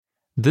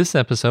This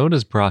episode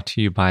is brought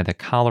to you by the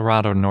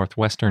Colorado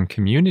Northwestern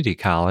Community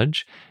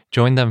College.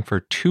 Join them for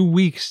 2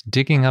 weeks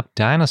digging up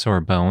dinosaur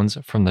bones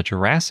from the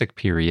Jurassic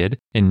period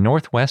in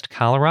Northwest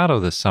Colorado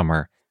this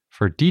summer.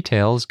 For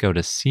details, go to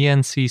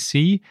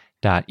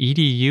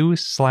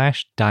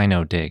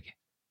cncc.edu/dinodig.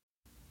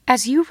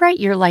 As you write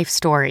your life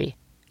story,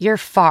 you're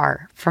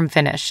far from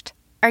finished.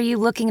 Are you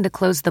looking to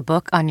close the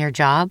book on your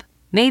job?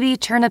 Maybe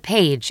turn a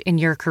page in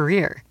your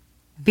career?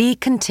 Be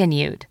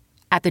continued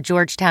at the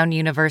Georgetown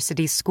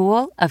University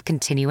School of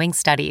Continuing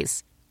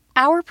Studies.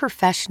 Our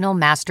professional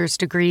master's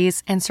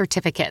degrees and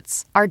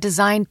certificates are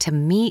designed to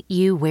meet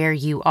you where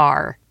you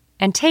are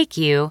and take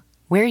you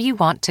where you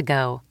want to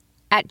go.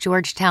 At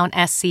Georgetown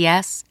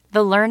SCS,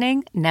 the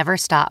learning never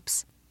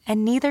stops,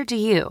 and neither do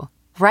you.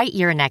 Write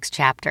your next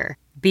chapter.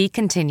 Be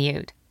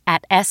continued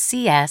at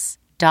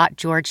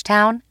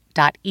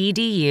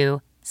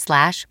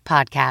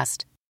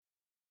scs.georgetown.edu/podcast.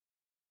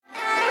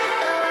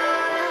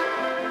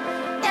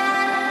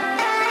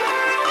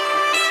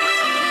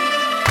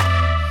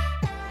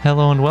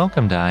 Hello and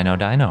welcome to I Know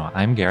Dino.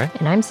 I'm Garrett.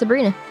 And I'm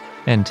Sabrina.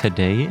 And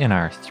today in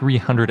our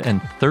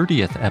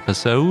 330th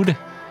episode,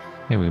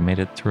 hey, we made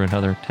it through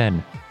another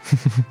 10.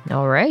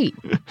 All right.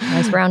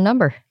 Nice round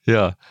number.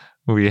 Yeah.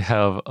 We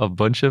have a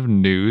bunch of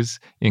news,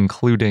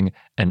 including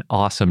an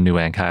awesome new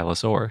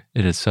ankylosaur.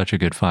 It is such a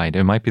good find.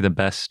 It might be the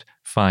best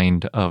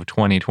find of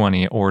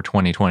 2020 or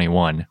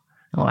 2021.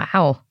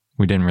 Wow.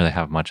 We didn't really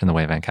have much in the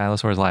way of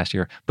ankylosaurs last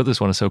year, but this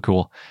one is so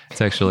cool.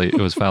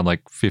 It was found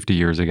like 50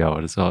 years ago.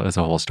 It's a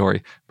whole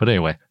story. But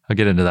anyway, I'll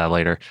get into that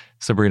later.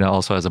 Sabrina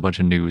also has a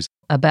bunch of news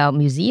about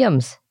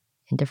museums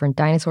and different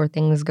dinosaur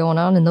things going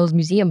on in those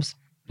museums.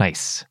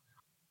 Nice.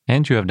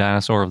 And you have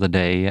dinosaur of the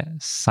day,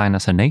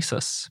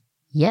 Cynocenasus.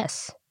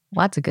 Yes,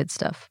 lots of good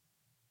stuff.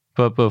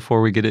 But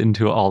before we get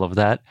into all of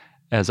that,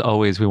 as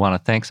always, we want to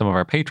thank some of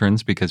our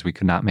patrons because we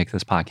could not make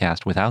this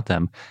podcast without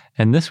them.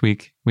 And this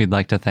week, we'd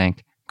like to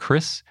thank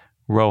Chris,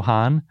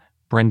 Rohan,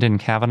 Brendan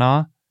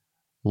Kavanaugh,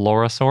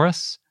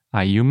 Laurasaurus,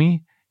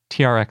 Ayumi,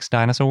 TRX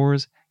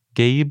Dinosaurs,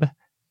 Gabe,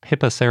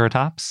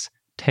 Pippaceratops,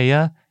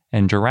 Taya,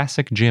 and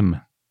Jurassic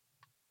Jim.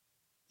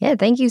 Yeah,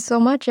 thank you so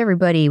much,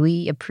 everybody.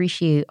 We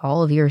appreciate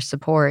all of your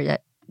support.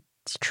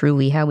 It's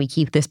truly how we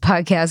keep this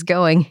podcast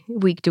going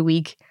week to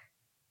week.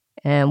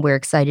 And we're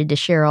excited to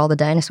share all the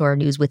dinosaur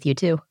news with you,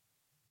 too.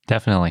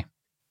 Definitely.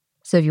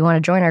 So if you want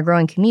to join our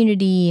growing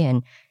community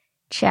and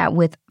chat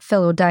with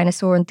fellow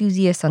dinosaur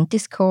enthusiasts on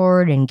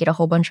Discord and get a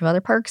whole bunch of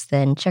other perks,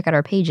 then check out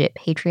our page at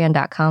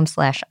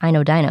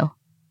patreon.com/iknowdino.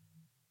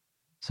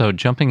 So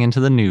jumping into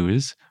the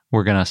news,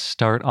 we're going to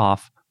start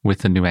off with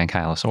the new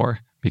ankylosaur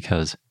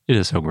because it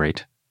is so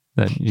great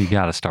that you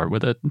got to start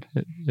with it.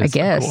 I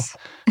guess. So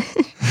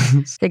cool.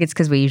 I think it's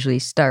because we usually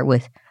start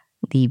with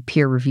the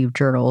peer-reviewed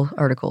journal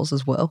articles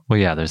as well. Well,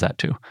 yeah, there's that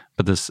too.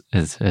 But this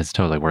is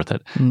totally worth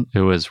it.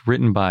 It was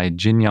written by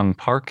Jin Young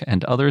Park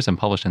and others and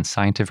published in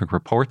Scientific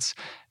Reports.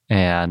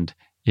 And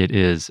it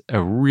is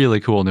a really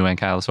cool new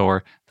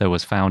ankylosaur that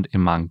was found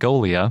in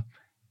Mongolia.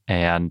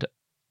 And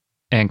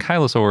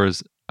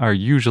ankylosaurs are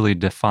usually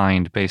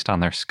defined based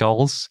on their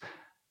skulls,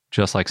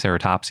 just like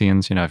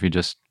ceratopsians. You know, if you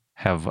just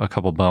have a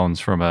couple bones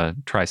from a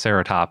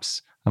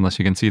triceratops, unless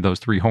you can see those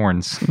 3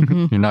 horns,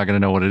 you're not going to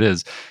know what it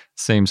is.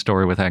 Same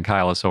story with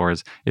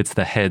ankylosaurs. It's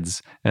the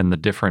heads and the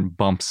different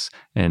bumps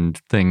and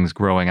things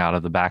growing out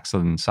of the backs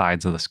and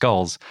sides of the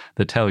skulls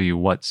that tell you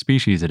what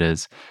species it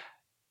is.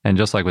 And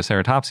just like with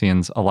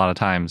ceratopsians, a lot of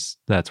times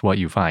that's what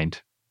you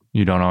find.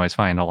 You don't always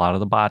find a lot of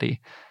the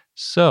body.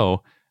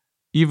 So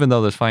even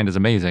though this find is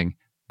amazing,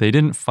 they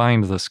didn't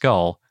find the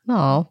skull.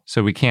 Oh.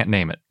 So we can't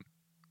name it.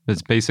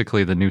 It's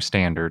basically the new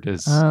standard.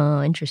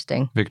 Oh,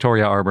 interesting.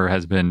 Victoria Arbor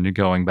has been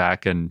going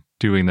back and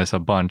doing this a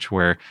bunch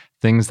where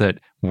things that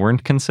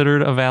weren't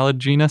considered a valid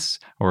genus,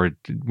 or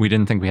we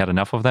didn't think we had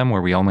enough of them,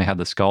 where we only had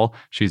the skull,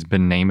 she's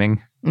been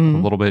naming a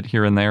little bit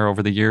here and there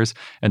over the years.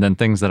 And then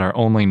things that are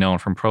only known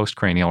from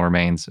postcranial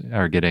remains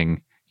are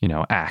getting,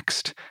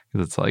 axed.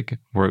 Because it's like,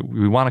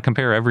 we want to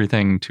compare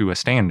everything to a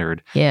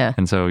standard. Yeah.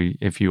 And so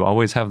if you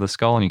always have the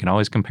skull and you can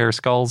always compare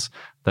skulls,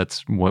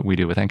 that's what we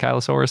do with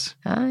ankylosaurs.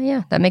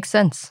 Yeah, that makes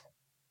sense.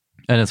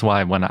 And it's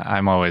why when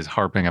I'm always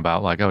harping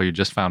about like, oh, you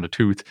just found a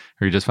tooth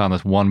or you just found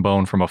this one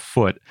bone from a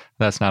foot,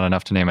 that's not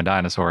enough to name a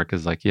dinosaur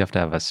because like you have to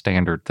have a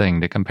standard thing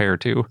to compare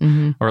to,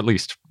 or at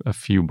least a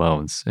few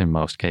bones in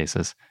most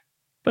cases.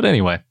 But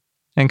anyway,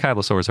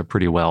 ankylosaurs are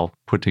pretty well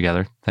put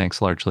together,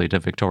 thanks largely to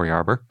Victoria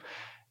Arbor.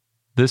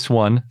 This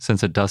one,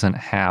 since it doesn't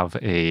have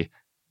a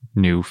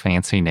new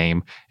fancy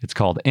name, it's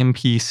called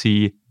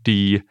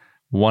MPCD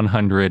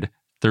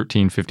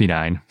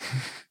 100-1359.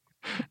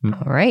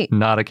 All right.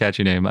 Not a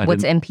catchy name.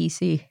 What's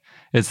MPC?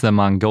 It's the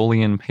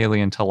Mongolian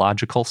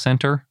Paleontological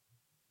Center,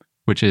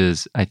 which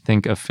is, I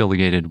think,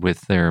 affiliated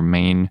with their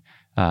main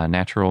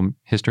natural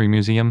history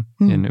museum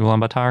in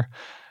Ulaanbaatar.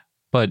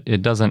 But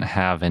it doesn't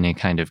have any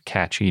kind of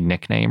catchy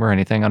nickname or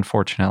anything,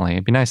 unfortunately.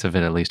 It'd be nice if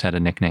it at least had a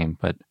nickname,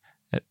 but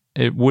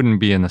it wouldn't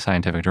be in the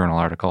scientific journal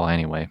article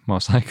anyway,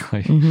 most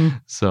likely.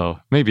 So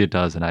maybe it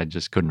does, and I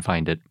just couldn't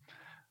find it.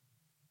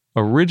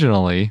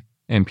 Originally,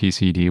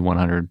 MPCD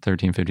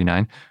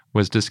 100-1359,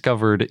 was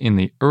discovered in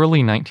the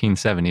early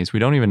 1970s. We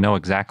don't even know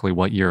exactly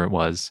what year it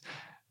was,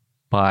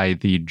 by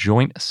the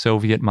Joint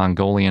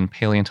Soviet-Mongolian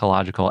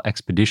Paleontological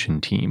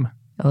Expedition Team.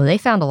 Oh, they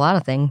found a lot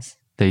of things.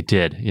 They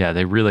did. Yeah,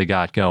 they really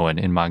got going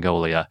in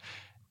Mongolia.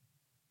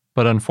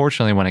 But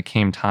unfortunately, when it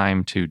came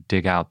time to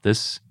dig out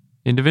this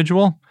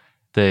individual,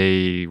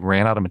 they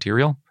ran out of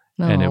material,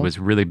 and it was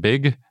really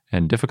big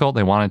and difficult.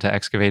 They wanted to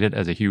excavate it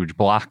as a huge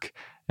block,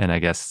 and I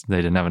guess they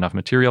didn't have enough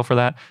material for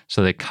that.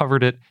 So they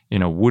covered it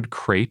in a wood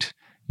crate,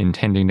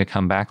 intending to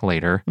come back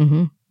later,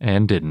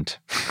 and didn't.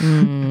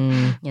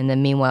 And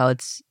then meanwhile,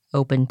 it's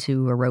open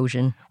to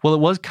erosion. Well, it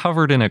was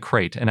covered in a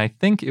crate, and I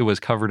think it was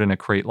covered in a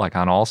crate like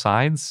on all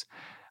sides.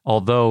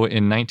 Although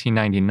in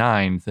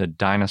 1999, the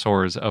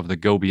dinosaurs of the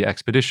Gobi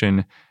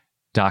expedition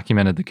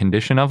documented the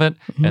condition of it,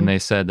 and they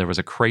said there was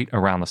a crate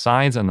around the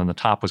sides, and then the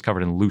top was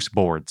covered in loose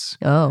boards.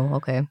 Oh,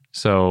 okay.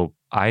 So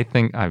I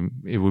think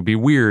it would be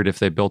weird if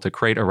they built a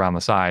crate around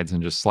the sides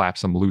and just slapped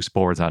some loose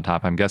boards on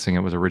top. I'm guessing it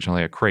was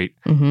originally a crate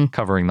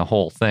covering the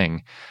whole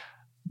thing,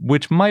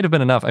 which might have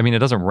been enough. I mean, it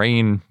doesn't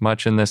rain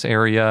much in this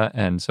area,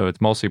 and so it's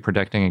mostly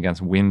protecting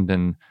against wind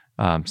and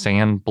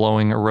sand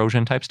blowing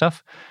erosion type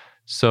stuff.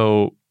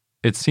 So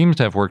it seems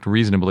to have worked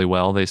reasonably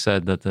well. They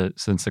said that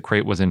since the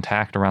crate was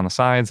intact around the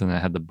sides and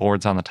it had the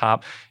boards on the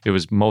top, it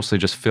was mostly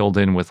just filled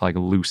in with like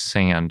loose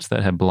sand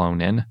that had blown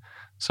in.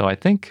 So I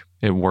think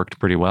it worked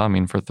pretty well. I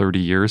mean, for 30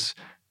 years,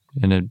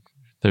 and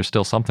there's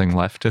still something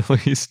left at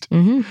least.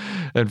 And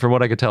from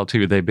what I could tell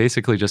too, they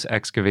basically just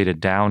excavated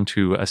down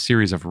to a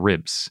series of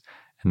ribs.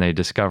 And they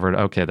discovered,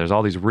 okay, there's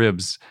all these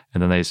ribs.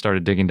 And then they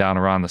started digging down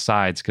around the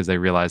sides because they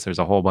realized there's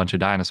a whole bunch of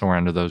dinosaur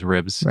under those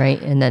ribs.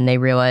 Right. And then they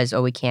realized,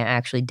 we can't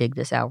actually dig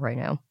this out right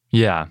now.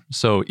 Yeah.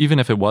 So even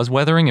if it was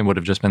weathering, it would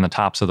have just been the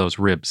tops of those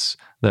ribs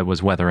that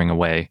was weathering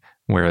away,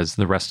 whereas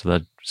the rest of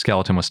the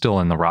skeleton was still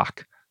in the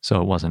rock. So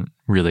it wasn't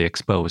really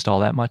exposed all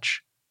that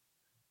much.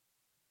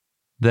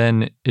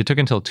 Then it took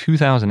until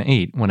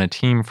 2008 when a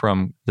team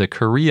from the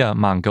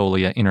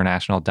Korea-Mongolia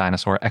International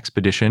Dinosaur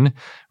Expedition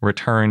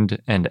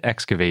returned and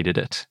excavated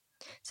it.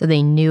 So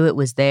they knew it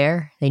was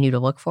there? They knew to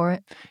look for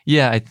it?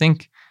 Yeah, I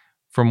think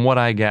from what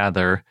I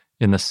gather,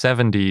 in the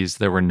 70s,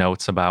 there were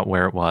notes about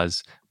where it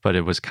was, but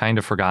it was kind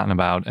of forgotten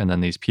about. And then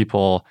these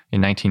people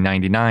in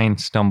 1999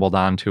 stumbled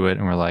onto it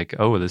and were like,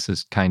 oh, this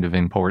is kind of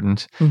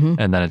important.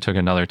 And then it took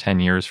another 10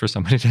 years for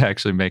somebody to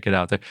actually make it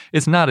out there.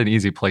 It's not an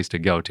easy place to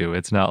go to.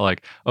 It's not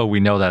like, oh,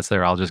 we know that's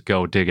there, I'll just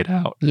go dig it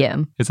out. Yeah.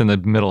 It's in the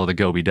middle of the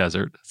Gobi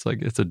Desert. It's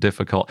like, it's a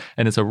difficult,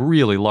 and it's a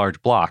really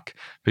large block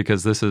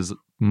because this is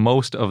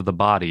most of the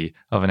body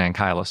of an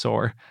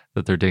ankylosaur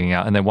that they're digging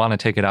out. And they want to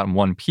take it out in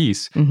one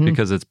piece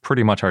because it's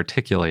pretty much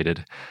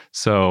articulated.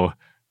 So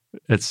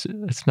it's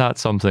not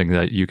something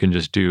that you can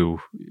just do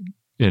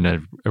in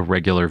a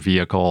regular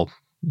vehicle.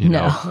 You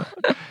know,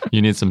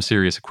 you need some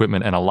serious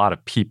equipment and a lot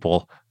of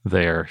people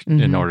there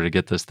in order to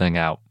get this thing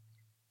out.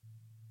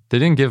 They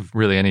didn't give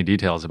really any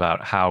details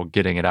about how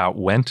getting it out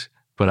went,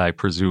 but I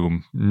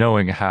presume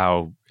knowing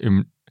how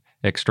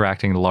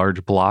extracting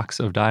large blocks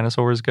of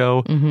dinosaurs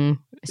go,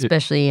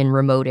 especially in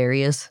remote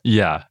areas.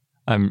 Yeah,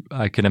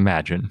 I can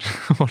imagine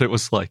what it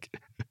was like.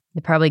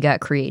 They probably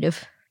got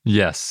creative.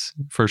 Yes,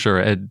 for sure.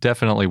 It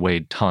definitely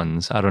weighed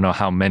tons. I don't know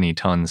how many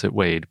tons it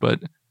weighed,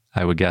 but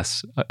I would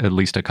guess at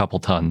least a couple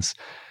tons.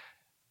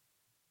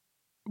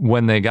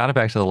 When they got it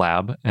back to the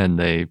lab and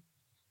they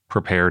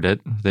prepared it,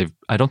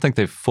 I don't think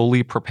they've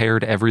fully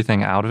prepared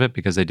everything out of it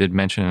because they did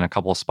mention in a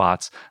couple of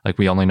spots, like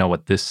we only know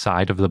what this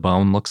side of the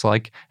bone looks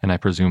like. And I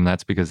presume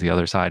that's because the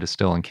other side is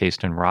still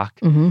encased in rock.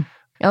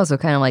 Also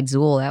kind of like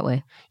Zool that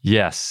way.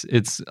 Yes,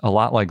 it's a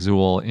lot like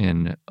Zool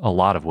in a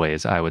lot of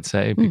ways, I would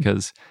say,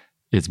 because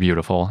it's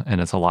beautiful and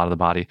it's a lot of the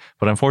body.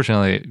 But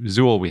unfortunately,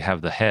 Zool, we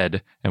have the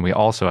head and we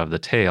also have the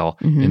tail.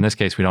 In this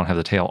case, we don't have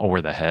the tail or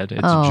the head.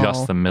 It's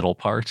just the middle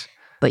part.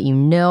 But you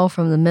know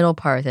from the middle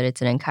part that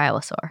it's an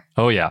ankylosaur.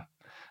 Oh, yeah.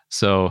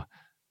 So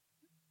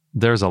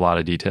there's a lot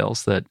of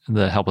details that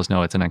help us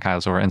know it's an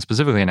ankylosaur, and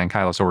specifically an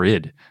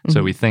ankylosaurid.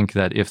 So we think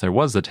that if there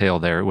was the tail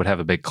there, it would have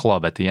a big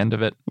club at the end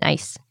of it.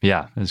 Nice.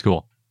 Yeah, it's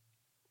cool.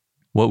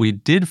 What we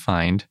did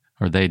find,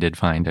 or they did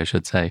find, I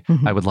should say,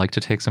 I would like to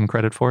take some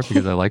credit for it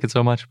because I like it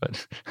so much,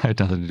 but I had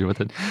nothing to do with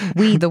it.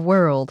 We, the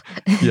world.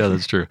 Yeah,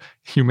 that's true.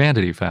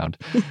 Humanity found.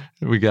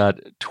 We got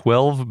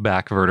 12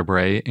 back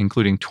vertebrae,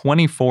 including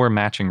 24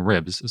 matching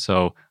ribs.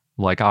 So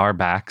like our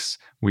backs,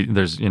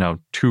 there's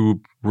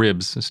 2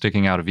 ribs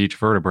sticking out of each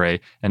vertebrae,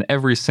 and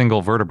every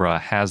single vertebra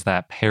has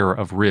that pair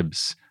of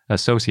ribs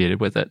associated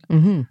with it.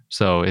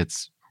 So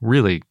it's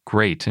really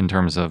great in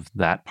terms of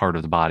that part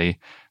of the body.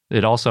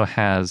 It also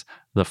has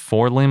the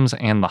forelimbs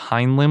and the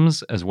hind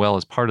limbs, as well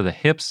as part of the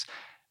hips,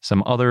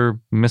 some other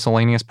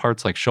miscellaneous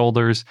parts like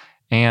shoulders,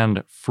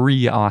 and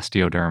free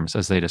osteoderms,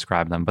 as they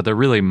describe them. But they're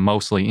really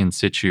mostly in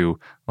situ,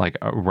 like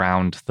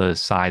around the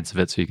sides of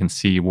it, so you can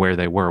see where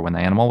they were when the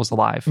animal was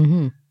alive.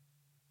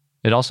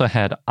 It also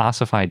had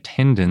ossified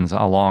tendons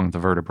along the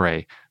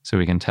vertebrae, so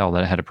we can tell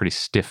that it had a pretty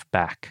stiff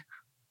back.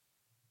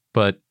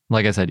 But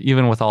like I said,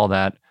 even with all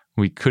that,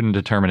 we couldn't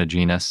determine a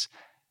genus.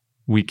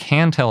 We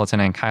can tell it's an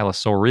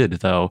ankylosaurid,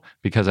 though,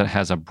 because it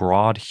has a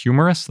broad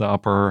humerus, the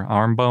upper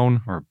arm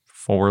bone or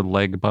forward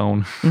leg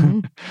bone,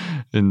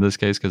 in this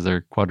case, because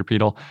they're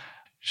quadrupedal.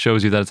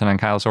 Shows you that it's an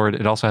ankylosaurid.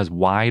 It also has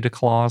wide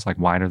claws, like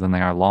wider than they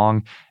are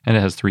long, and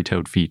it has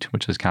 3-toed feet,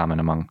 which is common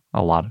among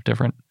a lot of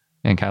different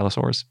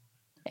ankylosaurs.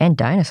 And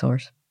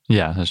dinosaurs.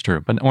 Yeah, that's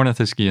true. But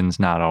ornithischians,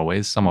 not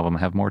always. Some of them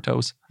have more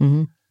toes.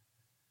 Mm-hmm.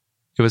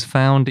 It was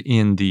found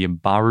in the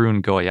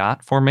Barun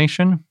Goyat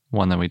Formation,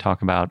 one that we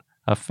talk about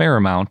a fair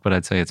amount, but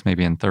I'd say it's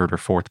maybe in third or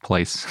fourth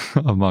place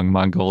among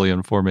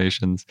Mongolian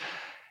formations.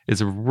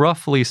 It's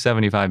roughly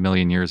 75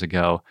 million years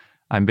ago.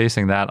 I'm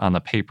basing that on the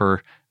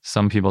paper.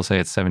 Some people say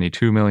it's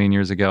 72 million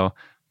years ago,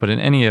 but in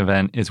any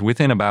event, it's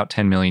within about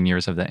 10 million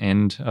years of the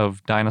end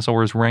of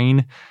dinosaurs'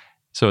 reign.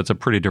 So it's a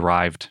pretty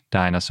derived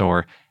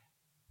dinosaur.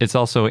 It's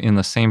also in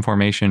the same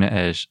formation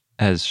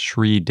as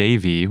Sri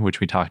Devi, which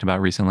we talked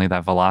about recently,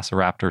 that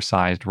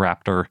velociraptor-sized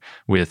raptor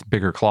with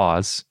bigger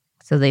claws.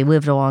 So they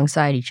lived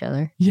alongside each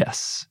other.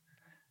 Yes.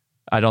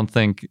 I don't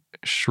think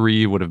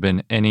Shri would have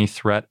been any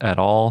threat at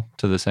all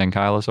to this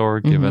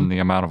ankylosaur, given the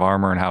amount of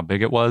armor and how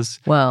big it was.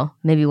 Well,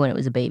 maybe when it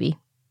was a baby.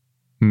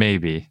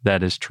 Maybe.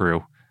 That is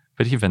true.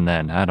 But even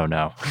then, I don't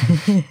know.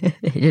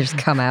 They just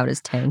come out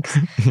as tanks.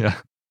 Yeah.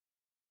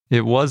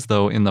 It was,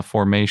 though, in the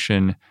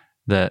formation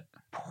that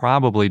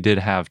probably did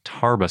have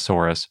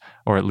Tarbosaurus,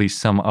 or at least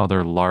some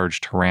other large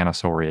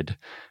tyrannosaurid,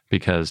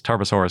 because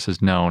Tarbosaurus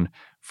is known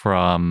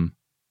from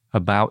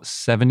about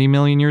 70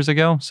 million years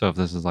ago. So if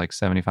this is like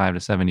 75 to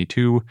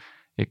 72,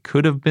 it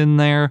could have been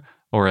there,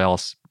 or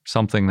else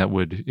something that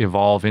would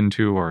evolve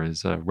into or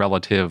is a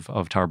relative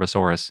of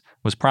Tarbosaurus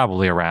was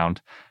probably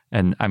around.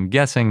 And I'm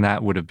guessing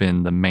that would have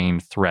been the main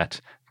threat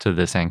to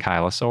this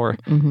ankylosaur.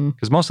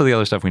 Because most of the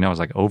other stuff we know is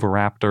like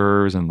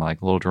oviraptors and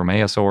like little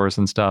dromaeosaurs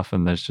and stuff,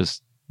 and there's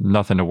just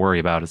nothing to worry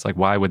about. It's like,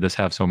 why would this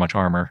have so much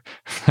armor?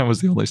 That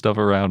was the only stuff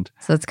around.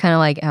 So it's kind of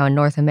like how in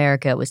North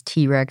America it was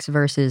T-Rex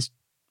versus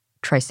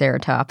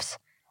Triceratops.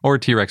 Or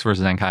T-Rex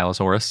versus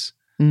Ankylosaurus.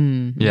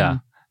 Yeah,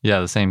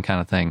 the same kind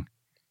of thing.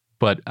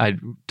 But I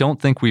don't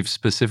think we've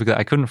specifically,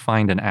 I couldn't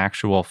find an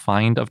actual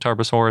find of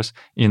Tarbosaurus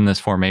in this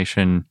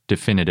formation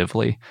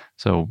definitively.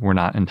 So we're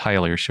not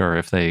entirely sure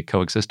if they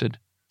coexisted.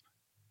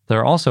 There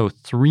are also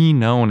 3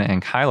 known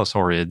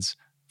ankylosaurids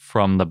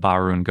from the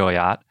Barun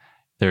Goyat.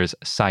 There's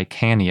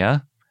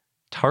Sicania,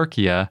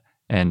 Tarkia,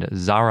 and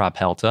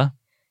Zarapelta.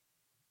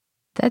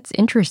 That's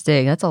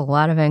interesting. That's a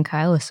lot of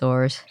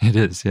ankylosaurs. It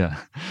is, yeah.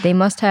 They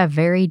must have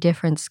very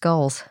different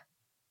skulls.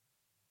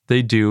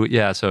 They do,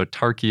 yeah. So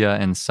Tarkia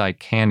and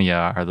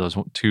Sicania are those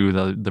two,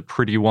 the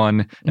pretty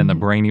one and the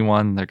brainy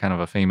one. They're kind of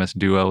a famous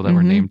duo that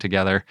were named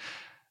together.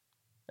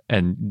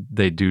 And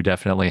they do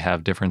definitely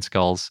have different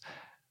skulls.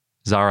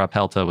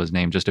 Zarapelta was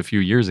named just a few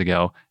years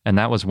ago, and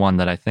that was one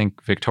that I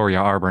think Victoria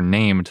Arbour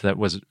named that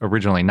was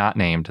originally not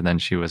named. And then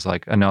she was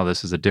like, oh, no,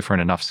 this is a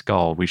different enough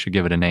skull. We should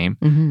give it a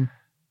name.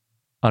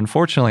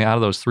 Unfortunately, out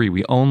of those 3,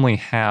 we only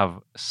have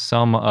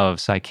some of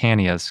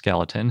Sicania's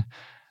skeleton.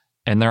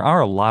 And there are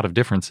a lot of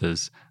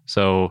differences.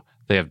 So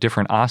they have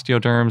different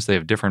osteoderms, they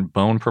have different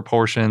bone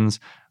proportions.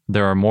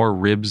 There are more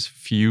ribs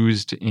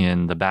fused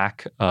in the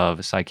back of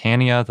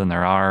Sicania than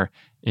there are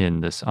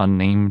in this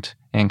unnamed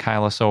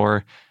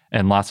ankylosaur,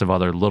 and lots of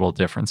other little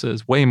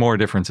differences, way more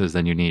differences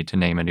than you need to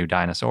name a new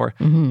dinosaur.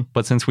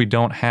 But since we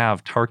don't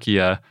have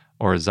Tarkia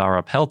or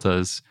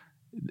Zarapeltas,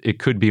 it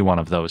could be one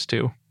of those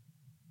 2,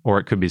 or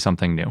it could be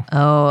something new.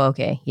 Oh,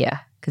 okay. Yeah.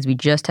 Because we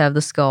just have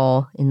the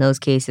skull in those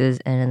cases,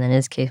 and in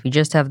this case, we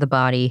just have the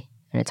body,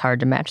 and it's hard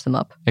to match them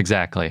up.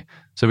 Exactly.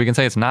 So we can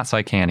say it's not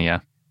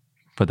Sicania,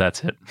 but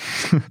that's it.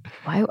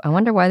 I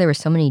wonder why there were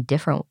so many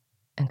different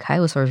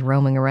ankylosaurs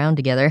roaming around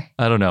together.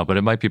 I don't know, but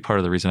it might be part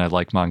of the reason I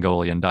like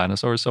Mongolian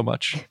dinosaurs so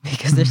much.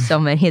 Because there's so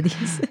many of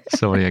these.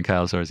 So many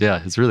ankylosaurs.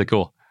 Yeah, it's really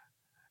cool.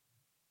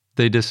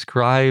 They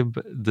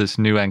describe this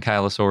new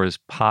ankylosaur's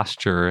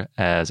posture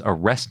as a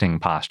resting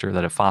posture,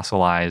 that it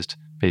fossilized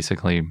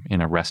basically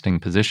in a resting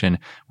position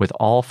with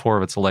all 4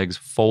 of its legs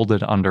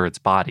folded under its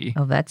body.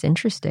 Oh, that's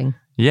interesting.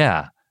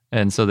 Yeah.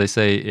 And so they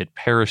say it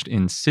perished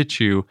in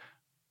situ,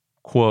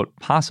 quote,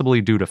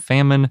 possibly due to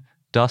famine,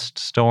 dust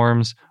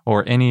storms,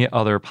 or any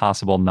other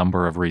possible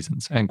number of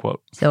reasons, end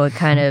quote. So it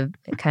kind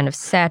of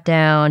sat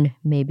down.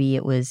 Maybe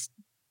it was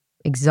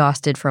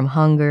exhausted from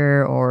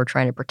hunger or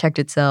trying to protect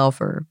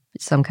itself or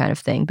some kind of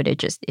thing, but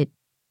it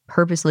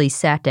purposely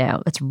sat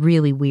down. That's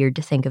really weird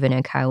to think of an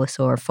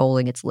ankylosaur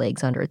folding its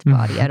legs under its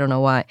body. I don't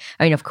know why.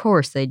 I mean, of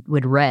course, they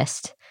would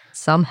rest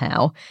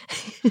somehow.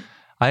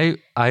 I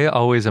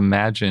always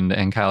imagined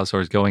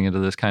ankylosaurs going into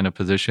this kind of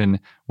position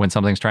when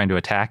something's trying to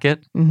attack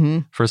it.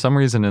 For some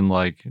reason in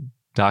like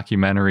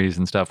documentaries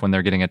and stuff, when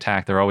they're getting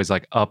attacked, they're always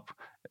like up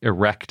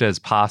erect as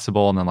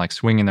possible and then like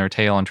swinging their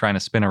tail and trying to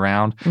spin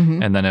around.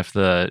 And then if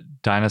the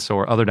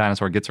other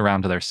dinosaur gets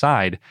around to their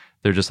side,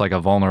 they're just like a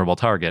vulnerable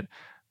target.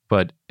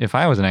 But if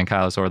I was an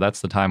ankylosaur,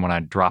 that's the time when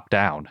I'd drop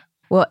down.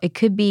 Well, it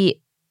could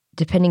be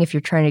depending if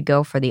you're trying to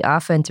go for the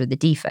offense or the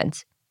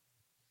defense.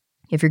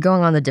 If you're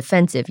going on the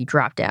defensive, you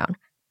drop down.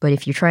 But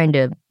if you're trying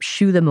to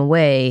shoo them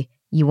away,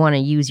 you want to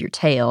use your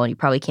tail, and you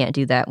probably can't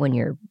do that when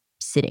you're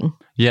sitting.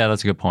 Yeah,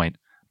 that's a good point.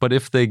 But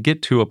if they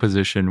get to a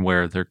position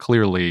where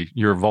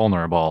you're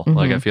vulnerable,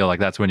 like I feel like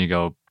that's when you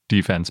go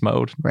defense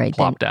mode, right?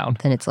 Plop down.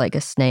 Then it's like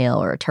a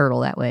snail or a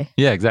turtle that way.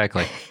 Yeah,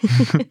 exactly.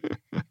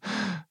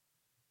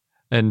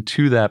 And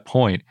to that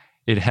point,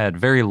 it had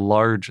very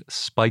large,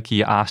 spiky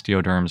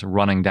osteoderms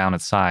running down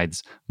its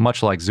sides,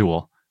 much like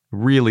Zool.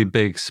 Really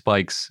big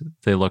spikes.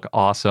 They look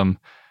awesome.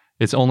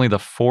 It's only the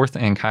fourth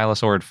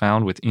ankylosaurid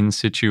found with in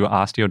situ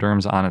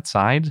osteoderms on its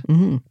side,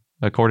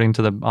 according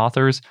to the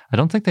authors. I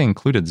don't think they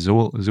included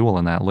Zool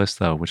in that list,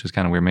 though, which is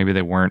kind of weird. Maybe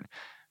they weren't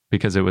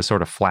because it was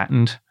sort of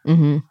flattened.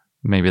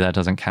 Maybe that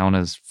doesn't count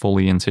as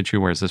fully in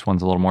situ, whereas this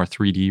one's a little more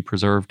 3D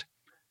preserved.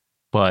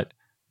 But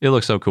it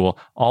looks so cool.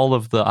 All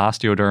of the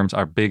osteoderms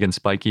are big and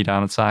spiky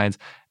down its sides,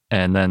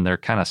 and then they're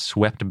kind of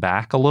swept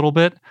back a little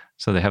bit.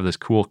 So they have this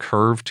cool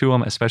curve to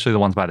them, especially the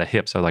ones by the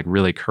hips are like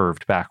really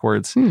curved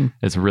backwards.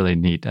 It's really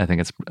neat. I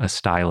think it's a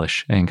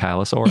stylish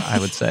ankylosaur, I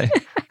would say.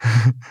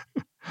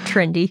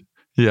 Trendy.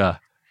 Yeah.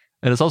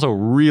 And it's also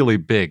really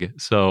big.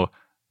 So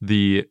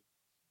the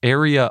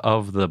area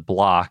of the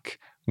block,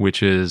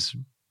 which is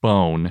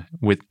bone,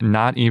 with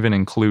not even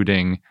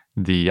including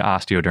the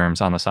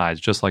osteoderms on the sides,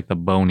 just like the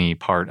bony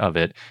part of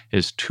it,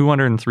 is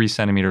 203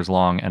 centimeters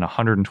long and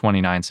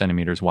 129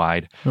 centimeters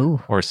wide,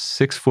 or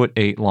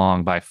 6'8"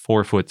 long by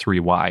 4'3"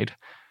 wide.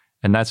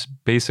 And that's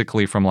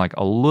basically from like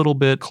a little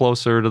bit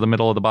closer to the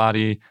middle of the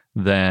body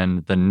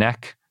than the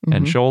neck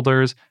and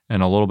shoulders,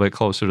 and a little bit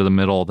closer to the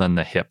middle than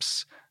the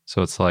hips.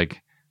 So it's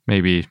like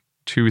maybe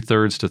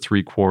 2/3 to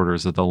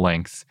 3/4 of the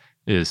length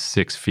is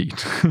 6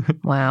 feet.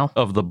 Wow.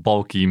 Of the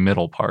bulky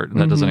middle part.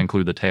 And that doesn't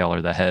include the tail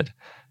or the head.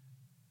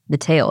 The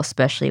tail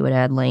especially would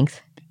add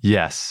length.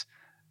 Yes.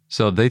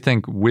 So they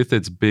think with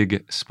its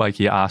big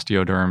spiky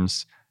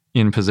osteoderms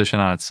in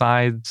position on its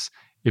sides,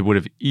 it would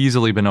have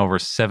easily been over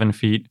 7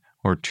 feet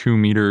or 2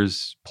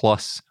 meters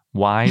plus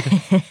wide.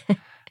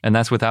 And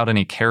that's without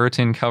any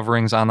keratin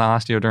coverings on the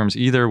osteoderms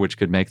either, which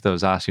could make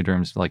those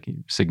osteoderms like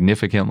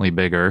significantly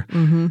bigger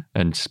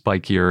and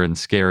spikier and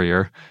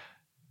scarier.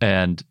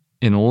 And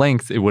in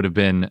length, it would have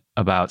been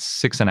about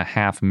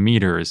 6.5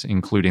 meters,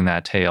 including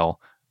that tail,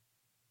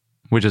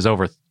 which is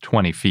over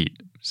 20 feet.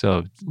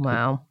 So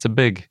wow, it's a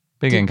big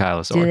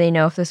ankylosaur. Do they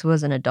know if this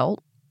was an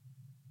adult?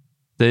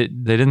 They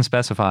didn't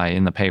specify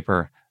in the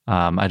paper.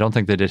 I don't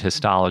think they did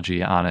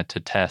histology on it to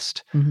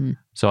test.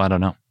 So I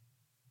don't know.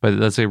 But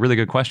that's a really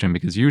good question,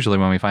 because usually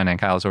when we find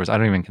ankylosaurs, I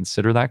don't even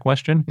consider that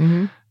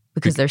question.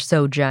 Because they're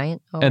so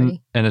giant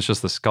already. And it's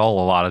just the skull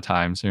a lot of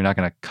times. So you're not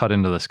going to cut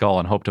into the skull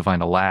and hope to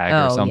find a lag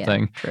or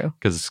something. Yeah, true.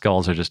 Because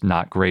skulls are just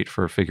not great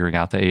for figuring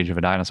out the age of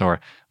a dinosaur.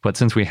 But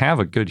since we have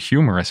a good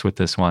humerus with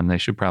this one, they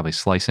should probably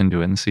slice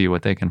into it and see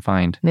what they can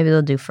find. Maybe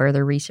they'll do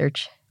further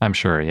research. I'm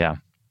sure, yeah.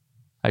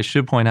 I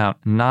should point out,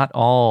 not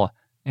all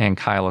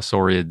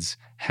ankylosaurids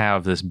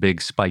have this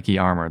big spiky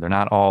armor. They're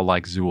not all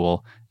like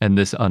Zool and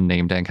this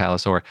unnamed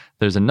ankylosaur.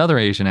 There's another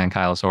Asian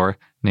ankylosaur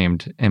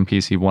named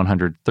MPC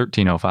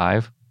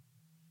 1001305.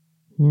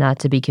 Not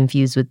to be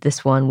confused with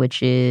this one,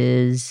 which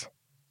is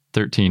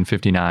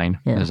 1359.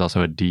 Yeah. There's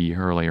also a D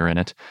earlier in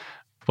it.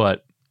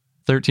 But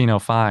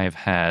 1305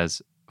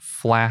 has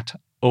flat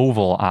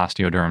oval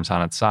osteoderms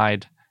on its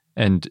side.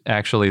 And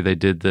actually, they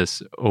did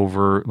this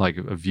over like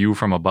a view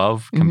from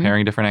above,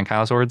 comparing different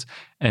ankylosaurs.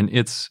 And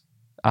its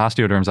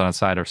osteoderms on its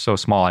side are so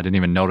small, I didn't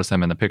even notice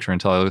them in the picture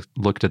until I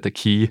looked at the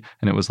key.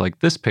 And it was like,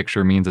 this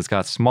picture means it's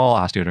got small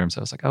osteoderms.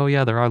 I was like, oh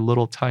yeah, there are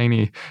little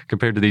tiny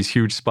compared to these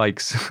huge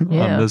spikes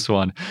on this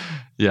one.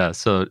 Yeah,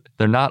 so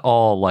they're not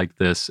all like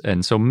this.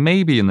 And so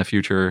maybe in the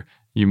future,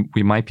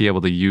 we might be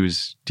able to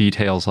use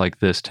details like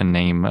this to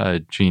name a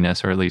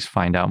genus, or at least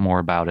find out more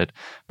about it.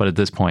 But at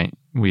this point,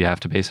 we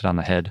have to base it on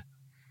the head.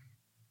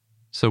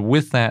 So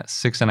with that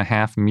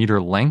 6.5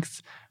 meter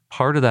length,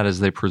 part of that is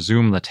they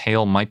presume the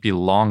tail might be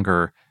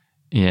longer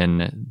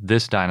in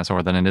this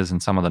dinosaur than it is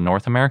in some of the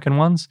North American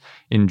ones.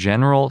 In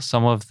general,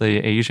 some of the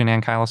Asian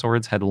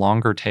ankylosaurids had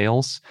longer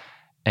tails,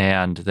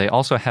 and they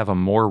also have a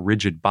more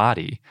rigid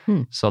body.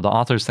 So the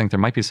authors think there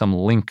might be some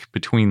link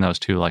between those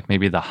two, like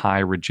maybe the high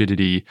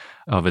rigidity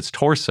of its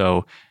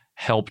torso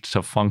helped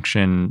to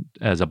function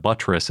as a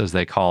buttress, as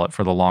they call it,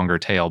 for the longer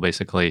tail.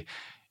 Basically,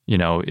 you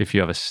know, if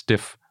you have a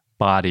stiff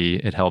body,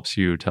 it helps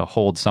you to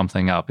hold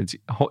something up. It's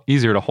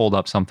easier to hold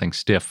up something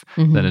stiff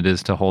than it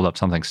is to hold up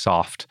something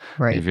soft.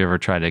 Right. If you ever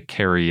try to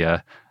carry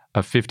a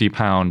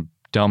 50-pound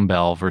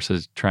dumbbell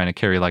versus trying to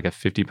carry like a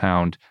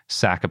 50-pound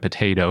sack of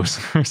potatoes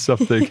or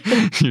something,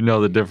 you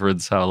know the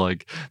difference, how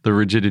like the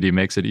rigidity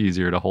makes it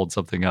easier to hold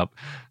something up.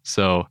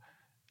 So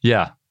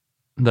yeah,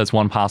 that's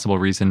one possible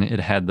reason it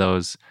had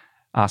those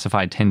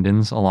ossified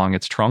tendons along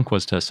its trunk,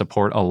 was to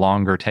support a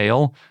longer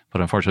tail.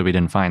 But unfortunately, we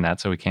didn't find that,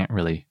 so we can't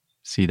really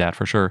see that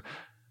for sure.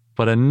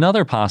 But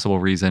another possible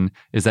reason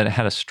is that it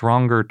had a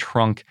stronger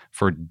trunk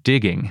for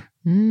digging.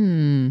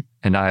 And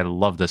I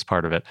love this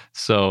part of it.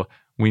 So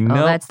we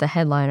know... Oh, that's the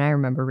headline I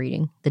remember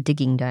reading. The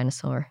digging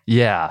dinosaur.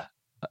 Yeah.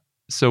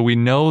 So we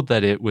know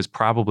that it was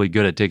probably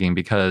good at digging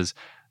because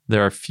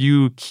there are a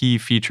few key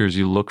features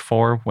you look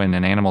for when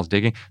an animal's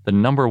digging. The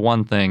number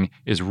one thing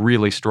is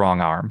really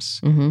strong arms.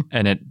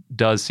 And it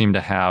does seem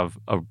to have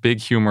a big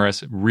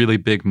humerus, really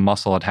big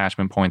muscle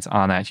attachment points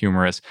on that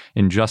humerus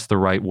in just the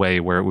right way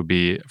where it would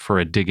be for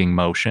a digging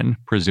motion,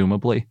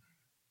 presumably.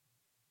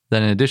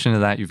 Then in addition to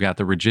that, you've got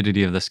the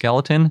rigidity of the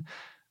skeleton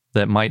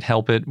that might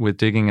help it with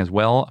digging as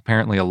well.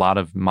 Apparently, a lot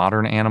of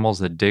modern animals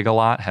that dig a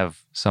lot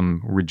have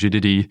some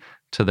rigidity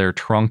to their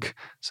trunk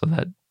so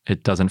that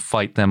it doesn't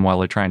fight them while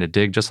they're trying to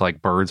dig, just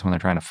like birds when they're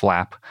trying to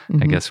flap.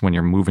 I guess when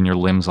you're moving your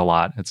limbs a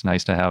lot, it's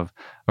nice to have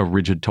a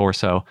rigid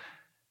torso.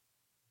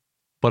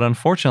 But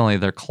unfortunately,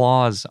 their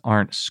claws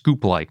aren't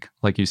scoop-like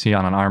you see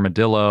on an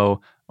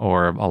armadillo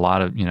or a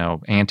lot of,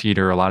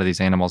 anteater, a lot of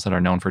these animals that are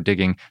known for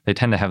digging. They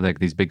tend to have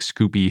these big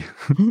scoopy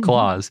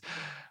claws.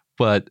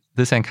 But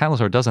this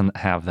ankylosaur doesn't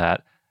have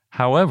that.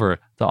 However,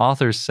 the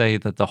authors say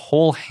that the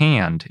whole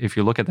hand, if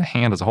you look at the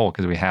hand as a whole,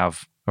 because we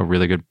have a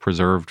really good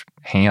preserved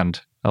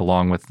hand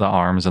along with the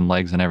arms and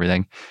legs and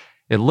everything,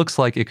 it looks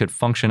like it could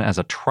function as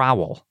a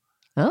trowel.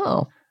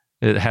 Oh.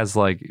 It has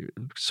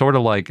sort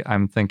of like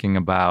I'm thinking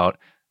about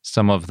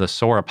some of the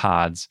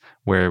sauropods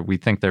where we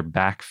think their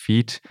back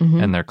feet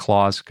and their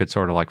claws could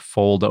sort of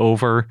fold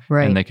over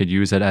and they could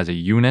use it as a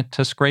unit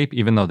to scrape,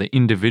 even though the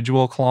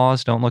individual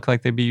claws don't look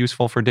like they'd be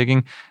useful for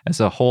digging. As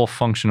a whole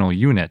functional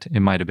unit, it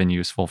might have been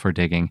useful for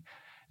digging,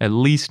 at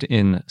least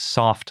in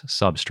soft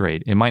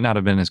substrate. It might not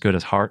have been as good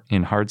as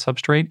in hard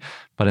substrate,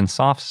 but in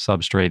soft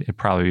substrate, it'd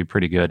probably be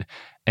pretty good.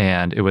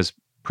 And it was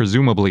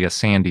presumably a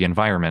sandy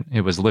environment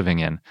it was living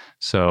in.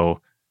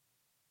 So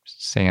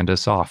sand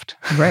is soft.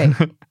 Right.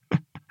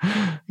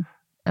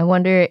 I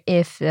wonder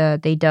if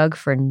they dug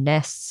for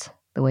nests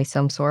the way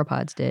some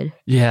sauropods did.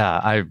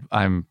 Yeah,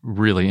 I'm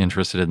really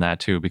interested in that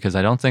too, because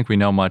I don't think we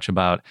know much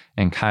about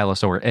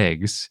ankylosaur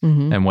eggs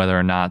and whether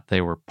or not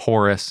they were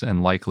porous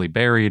and likely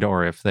buried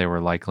or if they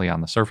were likely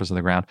on the surface of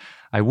the ground.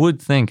 I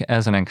would think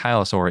as an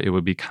ankylosaur, it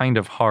would be kind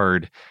of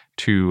hard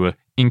to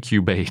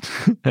incubate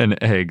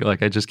an egg.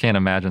 I just can't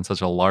imagine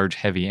such a large,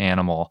 heavy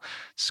animal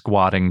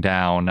squatting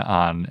down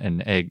on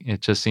an egg.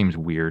 It just seems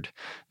weird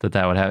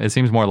that would happen. It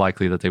seems more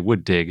likely that they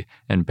would dig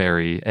and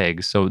bury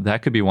eggs. So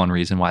that could be one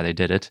reason why they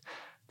did it.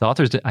 The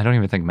authors I don't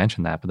even think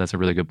mentioned that, but that's a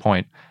really good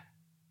point.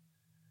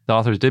 The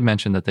authors did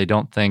mention that they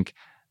don't think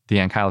the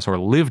ankylosaur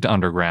lived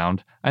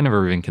underground. I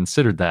never even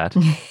considered that.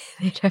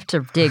 They'd have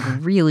to dig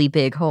really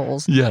big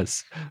holes.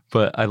 Yes,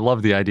 but I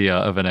love the idea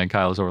of an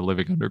ankylosaur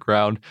living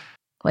underground.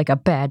 Like a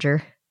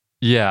badger.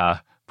 Yeah,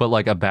 but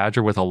like a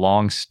badger with a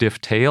long, stiff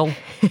tail.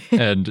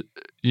 And,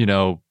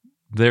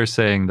 they're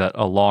saying that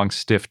a long,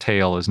 stiff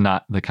tail is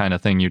not the kind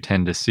of thing you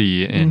tend to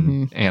see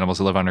in animals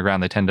that live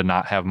underground. They tend to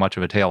not have much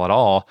of a tail at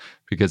all,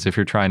 because if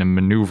you're trying to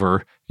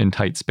maneuver in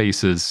tight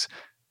spaces,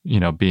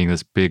 being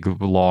this big,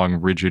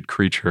 long, rigid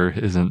creature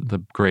isn't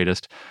the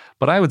greatest.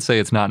 But I would say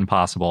it's not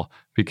impossible,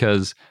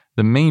 because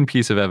the main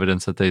piece of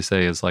evidence that they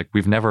say is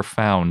we've never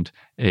found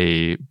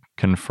a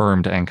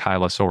confirmed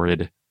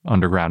ankylosaurid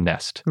underground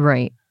nest.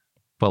 Right.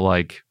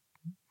 But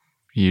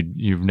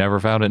you've never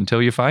found it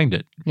until you find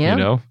it.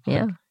 Yeah.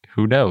 Yeah.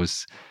 Who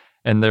knows?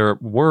 And there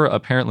were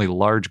apparently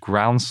large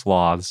ground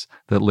sloths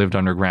that lived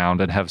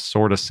underground and have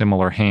sort of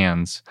similar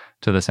hands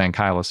to this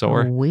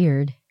ankylosaur.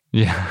 Weird.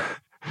 Yeah.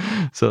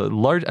 So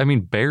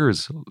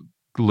bears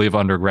live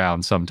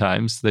underground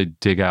sometimes. They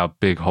dig out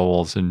big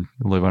holes and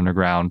live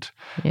underground.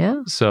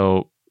 Yeah.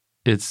 So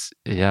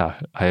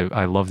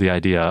I love the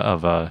idea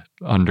of a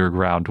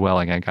underground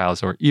dwelling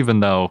ankylosaur,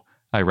 even though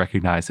I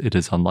recognize it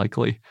is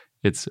unlikely.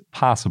 It's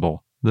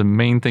possible. The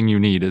main thing you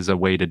need is a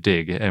way to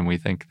dig, and we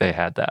think they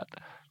had that.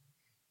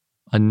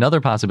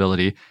 Another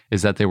possibility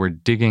is that they were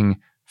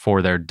digging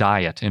for their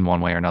diet in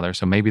one way or another.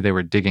 So maybe they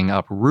were digging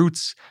up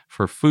roots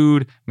for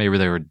food. Maybe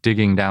they were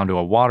digging down to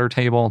a water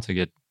table to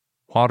get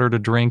water to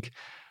drink.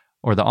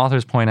 Or the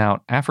authors point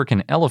out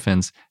African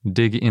elephants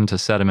dig into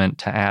sediment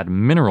to add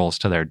minerals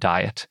to their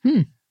diet,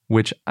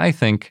 which I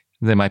think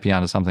they might be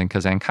onto something,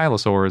 because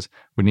ankylosaurs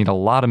would need a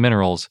lot of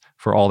minerals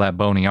for all that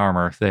bony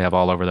armor they have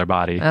all over their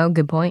body. Oh,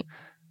 good point.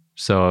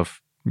 So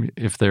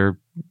if they're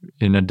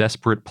in a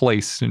desperate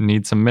place and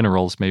need some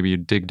minerals, maybe you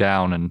dig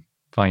down and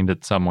find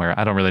it somewhere.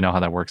 I don't really know how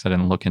that works. I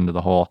didn't look into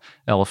the whole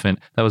elephant.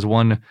 That was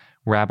one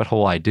rabbit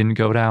hole I didn't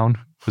go down,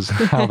 was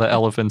how the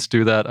elephants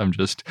do that. I'm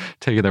just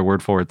taking their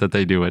word for it that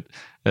they do it,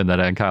 and that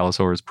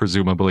ankylosaurs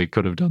presumably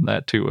could have done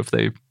that too if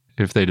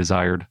they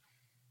desired.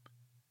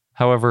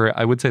 However,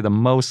 I would say the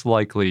most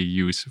likely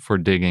use for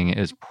digging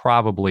is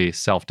probably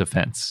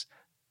self-defense.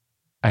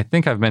 I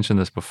think I've mentioned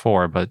this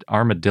before, but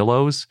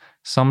armadillos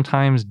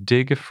sometimes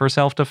dig for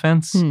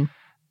self-defense.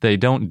 They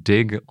don't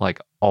dig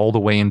all the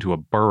way into a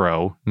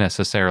burrow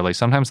necessarily.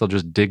 Sometimes they'll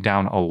just dig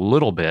down a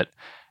little bit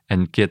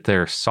and get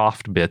their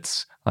soft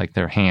bits, like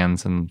their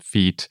hands and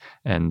feet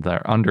and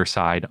their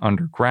underside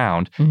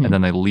underground, and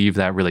then they leave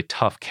that really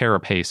tough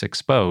carapace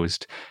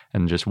exposed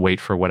and just wait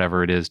for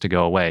whatever it is to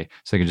go away.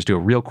 So they can just do a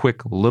real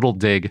quick little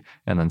dig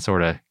and then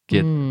sort of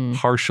get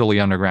partially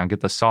underground, get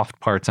the soft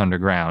parts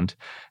underground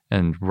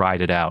and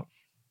ride it out.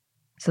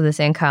 So this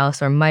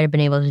ankylosaur might have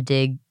been able to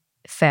dig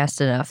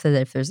fast enough that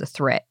if there's a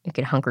threat, it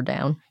can hunker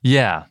down.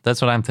 Yeah,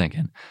 that's what I'm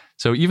thinking.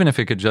 So even if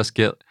it could just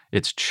get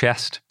its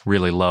chest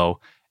really low,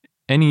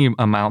 any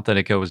amount that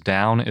it goes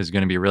down is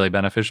going to be really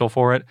beneficial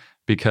for it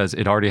because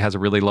it already has a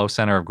really low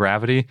center of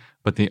gravity,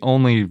 but the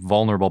only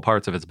vulnerable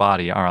parts of its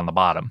body are on the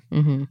bottom.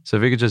 Mm-hmm. So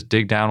if it could just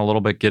dig down a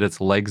little bit, get its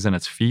legs and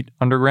its feet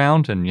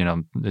underground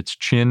and, its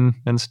chin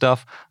and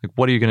stuff, like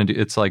what are you going to do?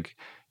 It's like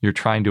you're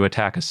trying to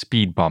attack a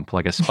speed bump,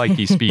 like a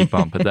spiky speed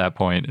bump at that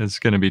point. It's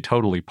going to be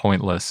totally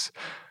pointless.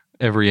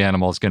 Every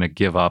animal is going to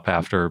give up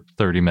after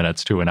 30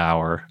 minutes to an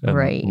hour and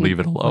leave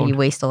it alone. You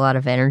waste a lot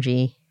of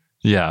energy.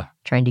 Yeah.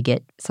 Trying to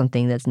get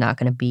something that's not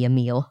going to be a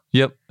meal.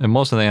 Yep. And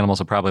most of the animals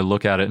will probably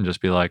look at it and just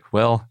be like,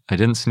 well, I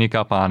didn't sneak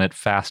up on it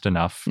fast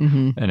enough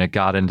and it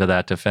got into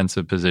that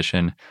defensive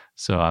position.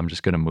 So I'm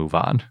just going to move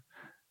on.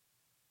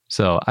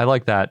 So I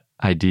like that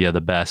idea the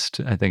best.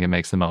 I think it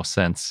makes the most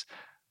sense.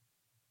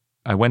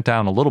 I went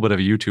down a little bit of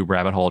a YouTube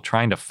rabbit hole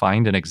trying to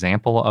find an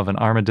example of an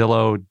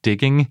armadillo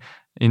digging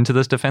into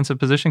this defensive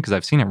position because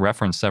I've seen it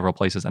referenced several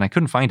places and I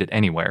couldn't find it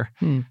anywhere.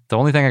 The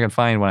only thing I can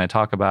find when I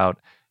talk about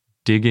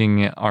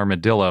digging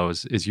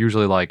armadillos is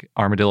usually like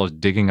armadillos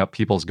digging up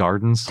people's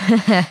gardens.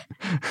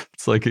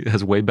 It's like it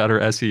has way better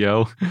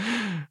SEO.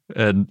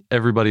 And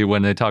everybody,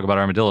 when they talk about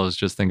armadillos,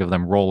 just think of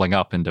them rolling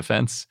up in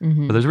defense.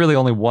 But there's really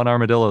only one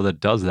armadillo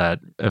that does that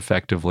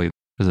effectively.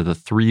 Is it the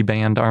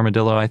 3-band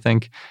armadillo, I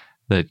think,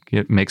 that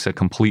it makes a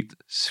complete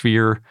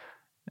sphere.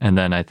 And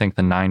then I think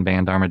the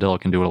 9-band armadillo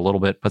can do it a little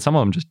bit, but some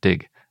of them just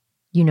dig.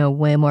 You know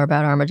way more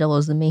about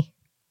armadillos than me.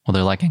 Well,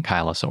 they're like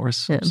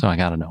ankylosaurs, so I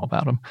got to know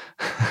about them.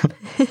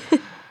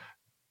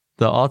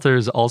 The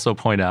authors also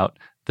point out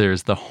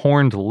there's the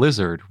horned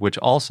lizard, which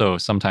also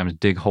sometimes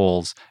dig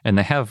holes. And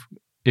they have,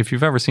 if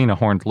you've ever seen a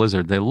horned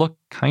lizard, they look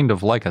kind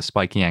of like a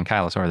spiky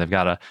ankylosaur. They've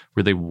got a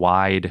really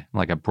wide,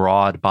 like a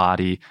broad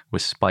body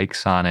with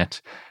spikes on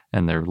it,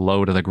 and they're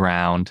low to the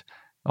ground,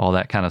 all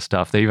that kind of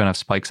stuff. They even have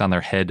spikes on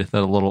their head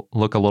that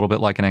look a little bit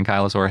like an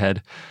ankylosaur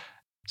head.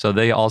 So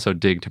they also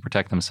dig to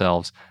protect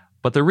themselves.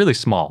 But they're really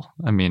small.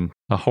 I mean,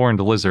 a horned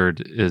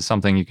lizard is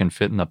something you can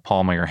fit in the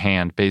palm of your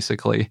hand,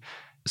 basically.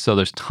 So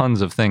there's tons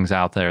of things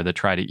out there that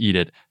try to eat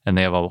it, and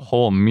they have a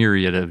whole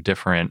myriad of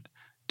different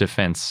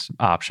defense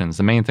options.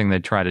 The main thing they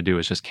try to do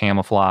is just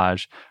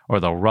camouflage, or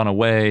they'll run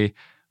away.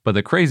 But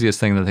the craziest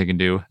thing that they can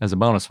do, as a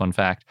bonus fun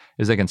fact,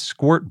 is they can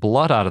squirt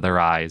blood out of their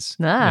eyes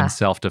in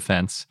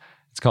self-defense.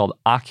 It's called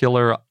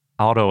ocular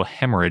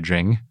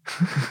autohemorrhaging.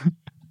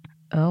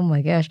 Oh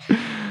my gosh.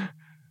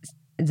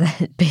 Is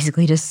that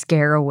basically to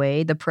scare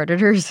away the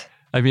predators?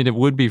 I mean, it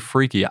would be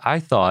freaky.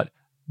 I thought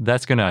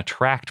that's going to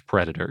attract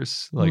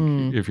predators, like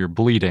if you're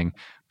bleeding.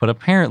 But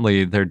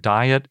apparently their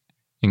diet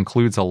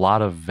includes a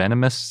lot of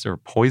venomous or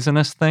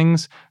poisonous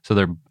things.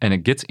 And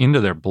it gets into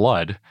their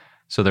blood.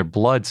 So their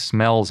blood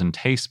smells and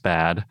tastes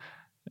bad.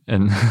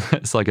 And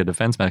it's like a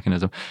defense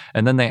mechanism.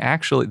 And then they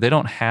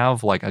don't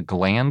have like a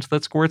gland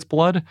that squirts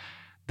blood.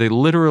 They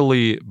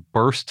literally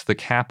burst the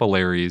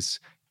capillaries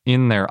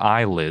in their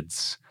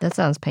eyelids. That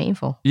sounds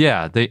painful.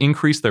 Yeah, they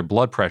increase their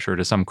blood pressure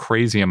to some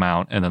crazy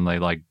amount, and then they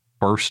like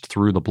burst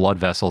through the blood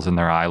vessels in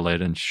their eyelid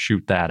and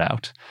shoot that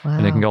out. Wow.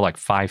 And it can go like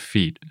 5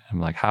 feet. I'm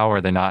like, how are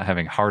they not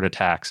having heart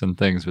attacks and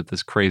things with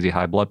this crazy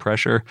high blood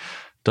pressure?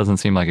 Doesn't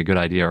seem like a good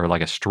idea, or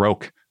like a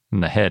stroke in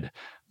the head.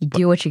 You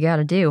do what you got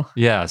to do.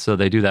 Yeah, so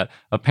they do that.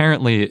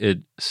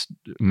 Apparently,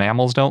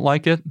 mammals don't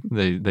like it.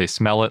 They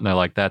smell it and they're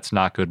like, that's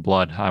not good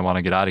blood. I want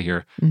to get out of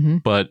here.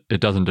 But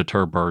it doesn't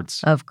deter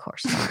birds. Of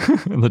course.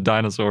 And the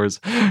dinosaurs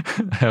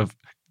have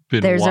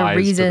been There's wise a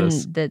reason to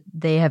this. that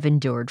they have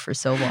endured for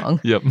so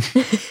long. Yep.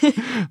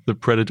 The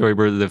predatory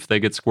birds, if they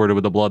get squirted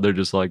with the blood, they're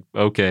just like,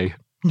 okay,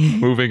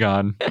 moving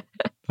on.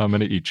 I'm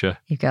going to eat you.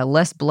 You've got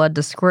less blood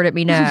to squirt at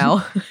me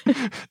now.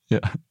 Yeah.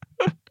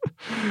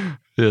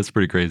 It's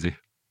pretty crazy.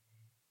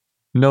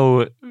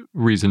 No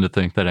reason to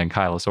think that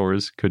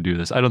ankylosaurs could do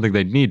this. I don't think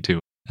they'd need to,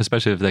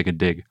 especially if they could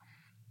dig.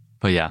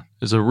 But yeah,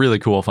 it's a really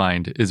cool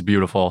find. It's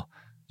beautiful.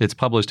 It's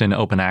published in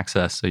open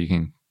access, so you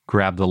can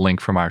grab the link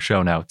from our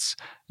show notes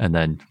and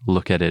then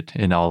look at it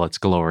in all its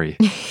glory,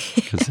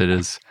 because it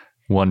is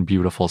one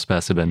beautiful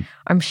specimen.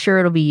 I'm sure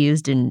it'll be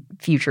used in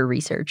future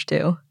research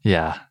too.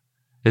 Yeah.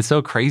 It's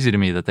so crazy to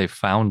me that they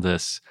found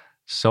this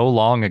so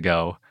long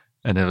ago.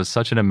 And it was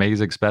such an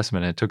amazing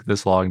specimen. It took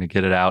this long to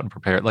get it out and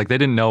prepare it. Like, they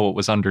didn't know what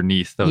was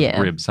underneath those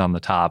ribs on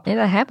the top. Yeah,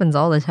 that happens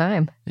all the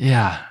time.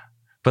 Yeah.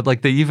 But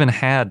like, they even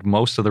had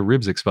most of the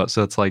ribs exposed.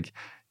 So it's like,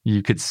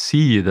 you could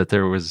see that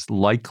there was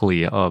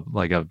likely a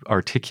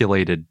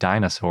articulated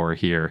dinosaur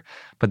here.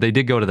 But they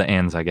did go to the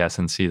ends, I guess,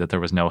 and see that there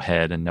was no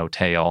head and no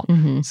tail.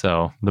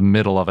 So the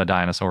middle of a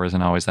dinosaur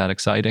isn't always that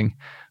exciting.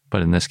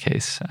 But in this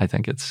case, I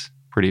think it's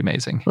pretty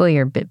amazing. Well,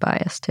 you're a bit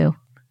biased too.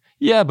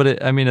 Yeah, but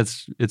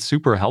it's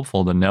super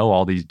helpful to know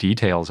all these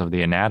details of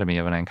the anatomy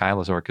of an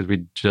ankylosaur, because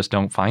we just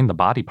don't find the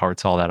body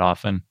parts all that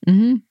often.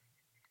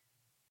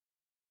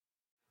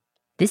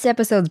 This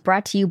episode's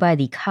brought to you by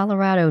the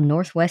Colorado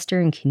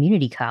Northwestern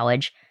Community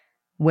College,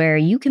 where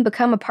you can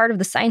become a part of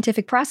the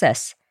scientific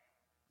process.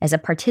 As a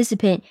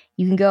participant,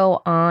 you can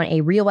go on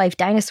a real-life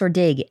dinosaur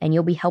dig, and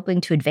you'll be helping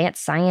to advance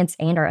science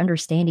and our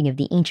understanding of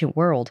the ancient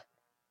world.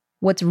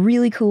 What's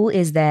really cool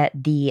is that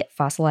the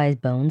fossilized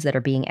bones that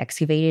are being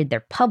excavated,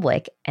 they're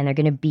public, and they're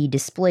going to be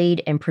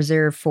displayed and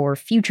preserved for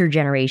future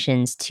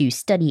generations to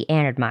study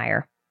and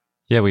admire.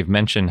 Yeah, we've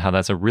mentioned how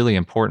that's a really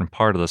important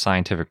part of the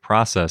scientific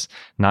process,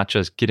 not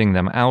just getting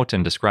them out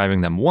and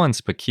describing them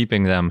once, but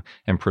keeping them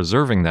and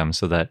preserving them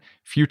so that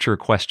future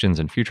questions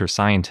and future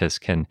scientists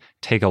can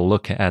take a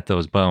look at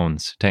those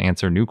bones to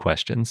answer new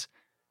questions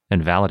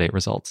and validate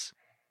results.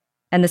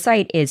 And the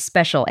site is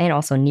special and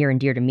also near and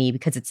dear to me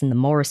because it's in the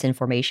Morrison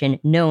Formation,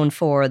 known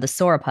for the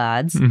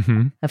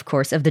sauropods, of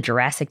course, of the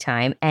Jurassic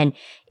time. And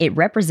it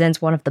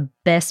represents one of the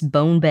best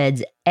bone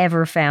beds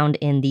ever found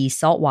in the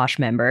Saltwash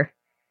member.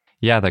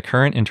 Yeah, the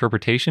current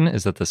interpretation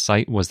is that the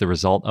site was the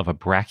result of a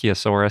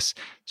Brachiosaurus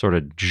sort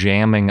of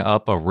jamming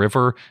up a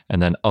river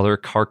and then other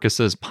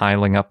carcasses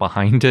piling up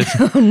behind it.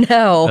 Oh,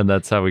 no. And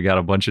that's how we got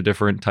a bunch of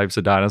different types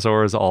of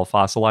dinosaurs all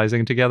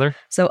fossilizing together.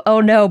 So,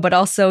 oh no, but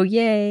also,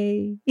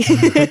 yay.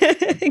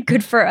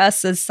 Good for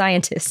us as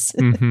scientists.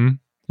 And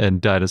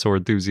dinosaur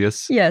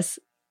enthusiasts. Yes.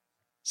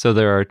 So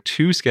there are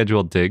 2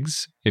 scheduled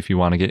digs if you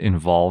want to get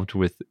involved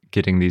with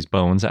getting these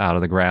bones out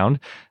of the ground.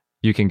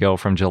 You can go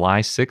from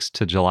July 6th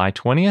to July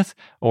 20th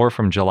or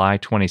from July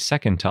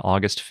 22nd to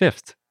August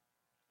 5th.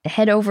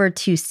 Head over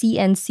to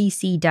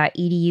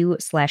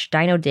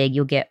cncc.edu/dinodig.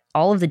 You'll get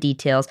all of the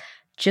details.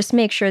 Just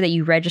make sure that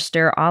you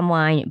register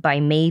online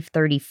by May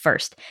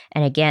 31st.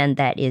 And again,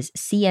 that is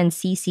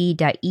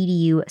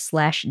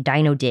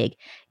cncc.edu/dinodig,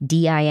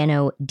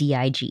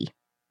 DINODIG.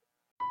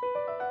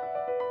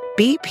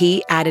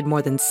 BP added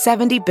more than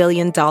 $70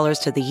 billion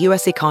to the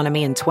U.S.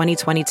 economy in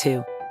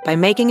 2022 by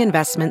making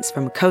investments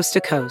from coast to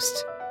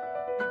coast.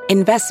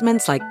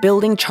 Investments like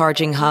building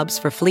charging hubs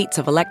for fleets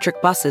of electric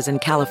buses in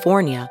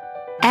California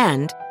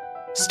and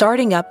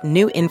starting up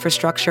new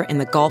infrastructure in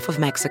the Gulf of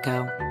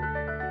Mexico.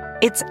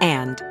 It's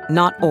and,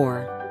 not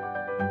or.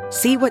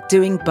 See what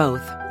doing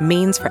both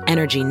means for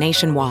energy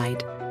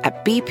nationwide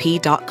at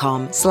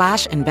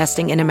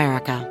bp.com/investing in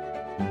America.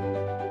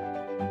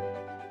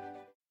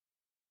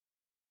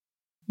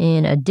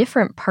 In a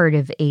different part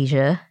of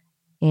Asia,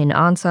 in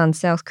Ansan,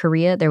 South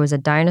Korea, there was a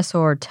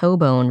dinosaur toe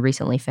bone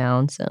recently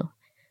found, so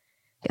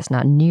I guess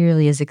not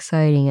nearly as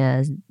exciting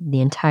as the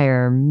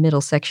entire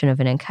middle section of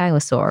an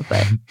ankylosaur,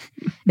 but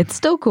it's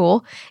still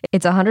cool.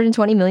 It's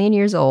 120 million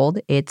years old.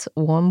 It's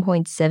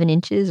 1.7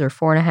 inches or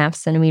 4.5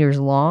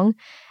 centimeters long,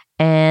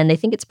 and they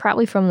think it's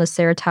probably from the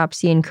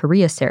Ceratopsian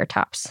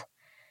Koreaceratops.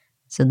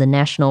 So the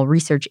National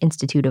Research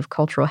Institute of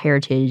Cultural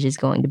Heritage is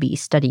going to be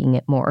studying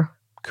it more.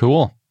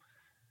 Cool.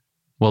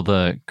 Well,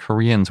 the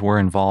Koreans were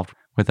involved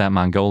with that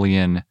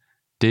Mongolian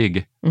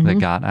dig that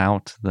got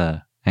out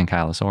the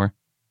ankylosaur.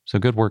 So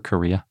good work,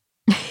 Korea,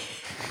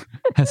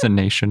 as a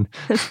nation.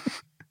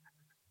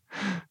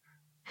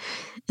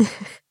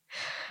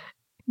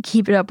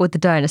 Keep it up with the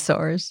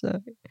dinosaurs.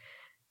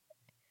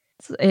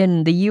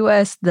 In the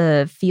U.S.,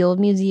 the Field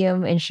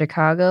Museum in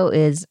Chicago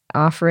is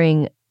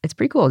offering, it's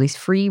pretty cool, these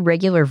free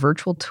regular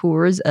virtual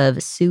tours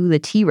of Sue the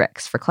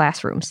T-Rex for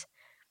classrooms.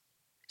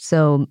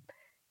 So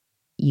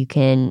you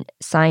can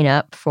sign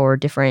up for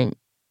different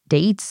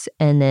dates,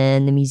 and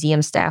then the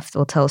museum staff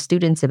will tell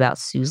students about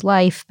Sue's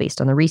life based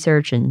on the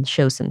research and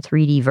show some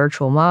 3D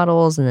virtual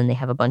models, and then they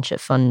have a bunch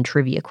of fun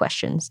trivia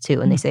questions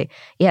too. And they say,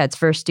 yeah, it's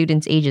for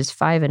students ages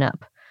 5 and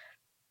up.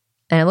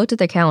 And I looked at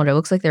their calendar. It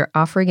looks like they're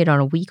offering it on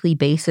a weekly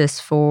basis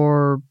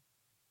for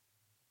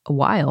a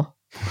while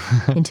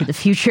into the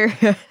future.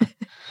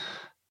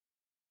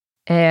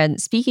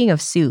 And speaking of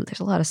Sue,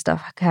 there's a lot of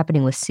stuff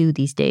happening with Sue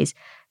these days.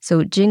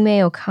 So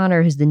Jingmei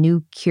O'Connor, who's the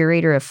new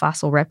curator of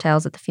fossil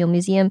reptiles at the Field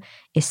Museum,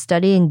 is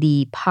studying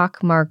the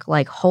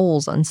pockmark-like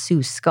holes on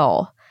Sue's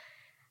skull.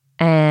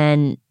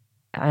 And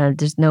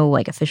there's no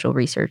official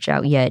research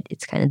out yet.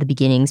 It's kind of the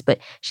beginnings. But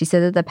she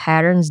said that the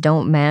patterns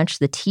don't match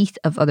the teeth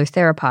of other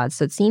theropods,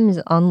 so it seems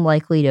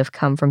unlikely to have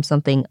come from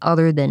something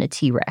other than a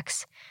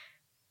T-Rex.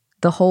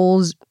 The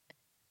holes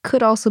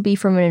could also be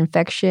from an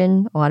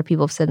infection. A lot of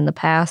people have said in the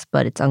past,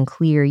 but it's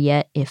unclear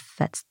yet if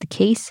that's the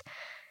case.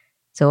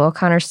 So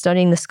O'Connor's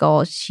studying the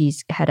skull.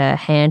 She's had a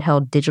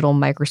handheld digital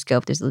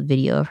microscope. There's a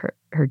video of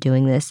her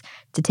doing this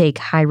to take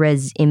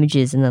high-res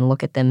images and then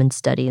look at them and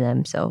study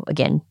them. So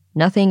again,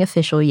 nothing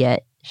official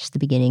yet, just the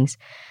beginnings.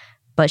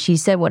 But she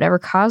said whatever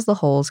caused the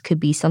holes could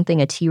be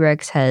something a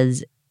T-Rex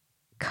has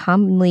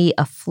commonly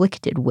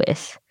afflicted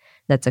with.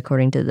 That's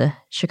according to the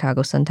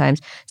Chicago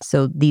Sun-Times.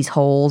 So these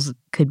holes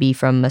could be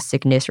from a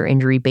sickness or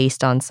injury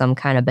based on some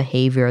kind of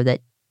behavior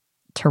that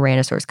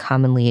tyrannosaurs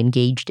commonly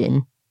engaged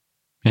in.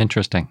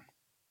 Interesting.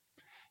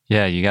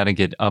 Yeah, you got to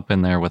get up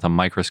in there with a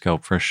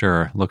microscope for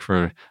sure. Look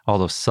for all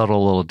those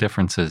subtle little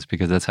differences,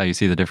 because that's how you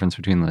see the difference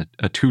between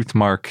a tooth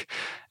mark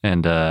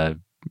and a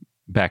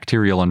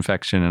bacterial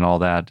infection, and all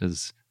that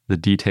is the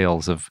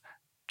details of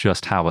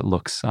just how it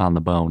looks on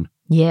the bone.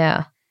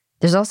 Yeah.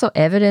 There's also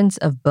evidence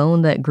of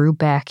bone that grew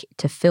back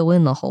to fill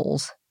in the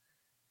holes.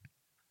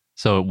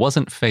 So it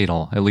wasn't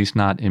fatal, at least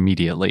not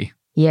immediately.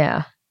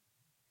 Yeah.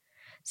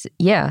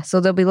 So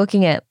they'll be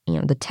looking at,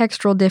 the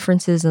textural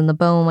differences in the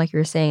bone, like you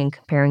were saying,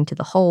 comparing to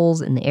the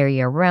holes in the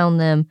area around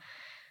them.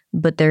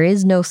 But there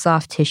is no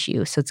soft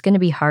tissue, so it's going to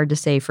be hard to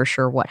say for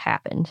sure what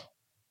happened.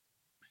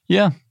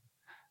 Yeah.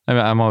 I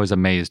mean, I'm always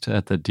amazed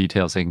at the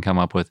details they can come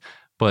up with.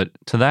 But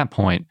to that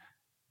point,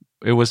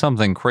 it was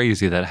something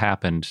crazy that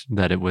happened,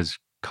 that it was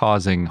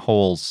causing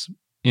holes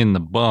in the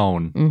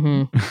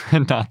bone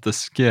and not the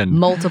skin.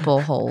 Multiple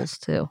holes,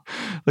 too.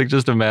 Like,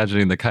 just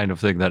imagining the kind of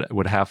thing that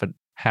would have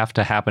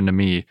to happen to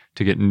me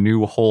to get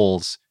new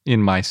holes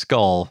in my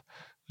skull.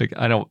 Like,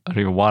 I don't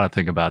even want to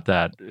think about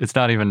that. It's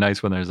not even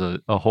nice when there's a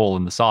hole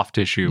in the soft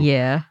tissue.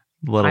 Yeah.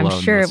 Let alone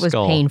I'm sure the it was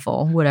skull.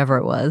 painful, whatever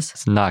it was.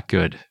 It's not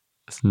good.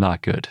 It's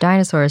not good.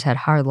 Dinosaurs had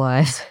hard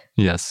lives.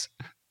 Yes.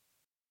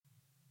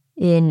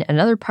 In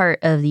another part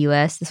of the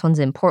U.S., this one's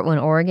in Portland,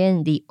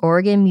 Oregon, the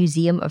Oregon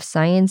Museum of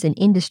Science and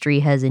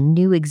Industry has a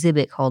new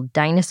exhibit called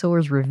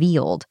Dinosaurs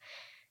Revealed.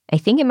 I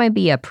think it might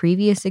be a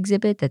previous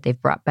exhibit that they've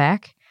brought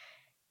back.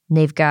 And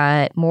they've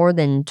got more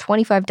than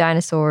 25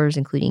 dinosaurs,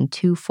 including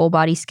 2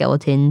 full-body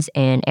skeletons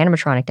and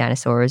animatronic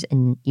dinosaurs,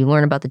 and you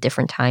learn about the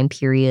different time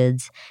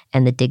periods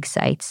and the dig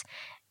sites.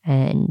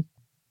 And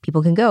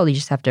people can go. They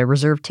just have to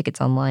reserve tickets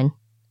online.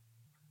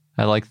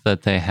 I like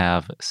that they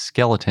have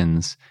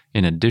skeletons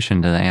in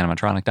addition to the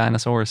animatronic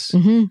dinosaurs.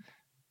 Mm-hmm.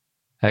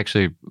 I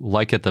actually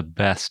like it the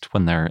best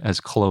when they're as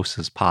close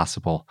as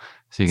possible.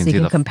 So you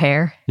can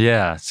compare.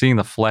 Yeah, seeing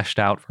the fleshed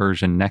out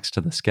version next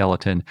to the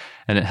skeleton.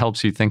 And it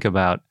helps you think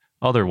about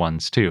other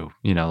ones too,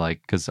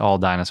 because all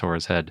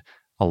dinosaurs had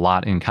a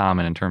lot in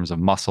common in terms of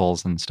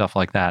muscles and stuff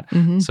like that.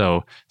 Mm-hmm.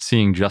 So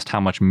seeing just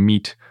how much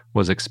meat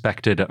was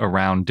expected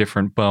around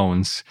different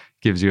bones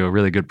gives you a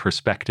really good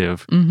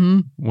perspective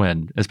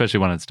especially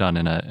when it's done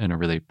in a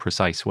really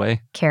precise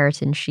way.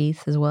 Keratin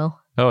sheath as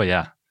well. Oh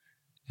yeah.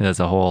 That's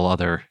a whole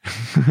other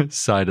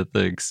side of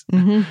things.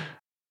 Mm-hmm.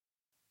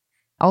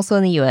 Also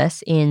in the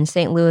U.S., in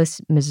St. Louis,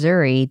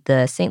 Missouri,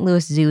 the St.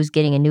 Louis Zoo is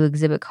getting a new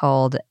exhibit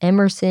called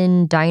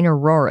Emerson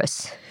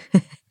Dinosaurus.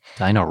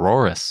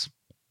 Dinosaurus.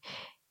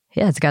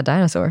 Yeah, it's got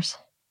dinosaurs.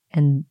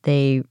 And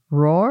they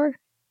roar?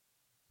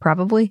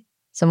 Probably.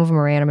 Some of them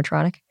are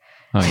animatronic.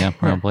 Oh, yeah,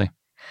 probably.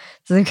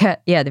 So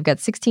they've got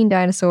 16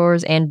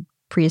 dinosaurs and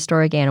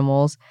prehistoric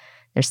animals.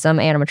 There's some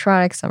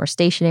animatronics, some are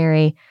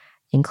stationary.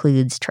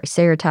 Includes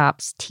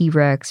Triceratops,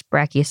 T-Rex,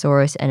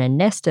 Brachiosaurus, and a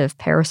nest of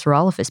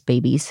Parasaurolophus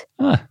babies.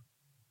 Huh.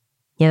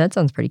 Yeah, that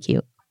sounds pretty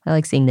cute. I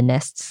like seeing the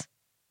nests.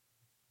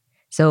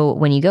 So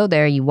when you go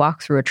there, you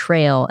walk through a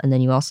trail, and then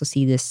you also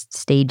see this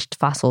staged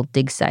fossil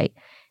dig site.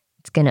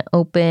 It's going to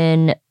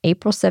open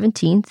April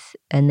 17th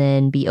and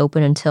then be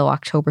open until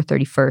October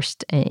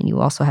 31st. And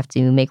you also have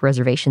to make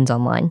reservations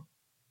online.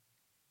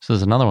 So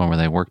there's another one where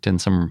they worked in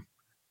some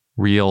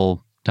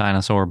real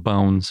dinosaur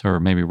bones or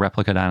maybe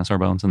replica dinosaur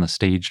bones in the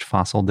staged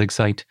fossil dig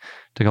site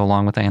to go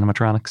along with the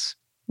animatronics.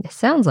 It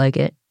sounds like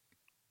it.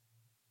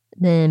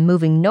 Then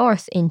moving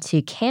north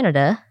into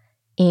Canada,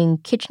 in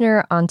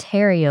Kitchener,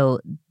 Ontario,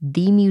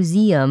 the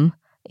museum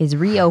is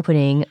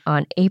reopening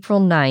on April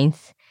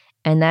 9th,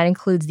 and that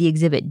includes the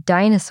exhibit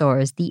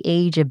Dinosaurs, the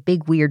Age of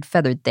Big Weird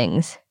Feathered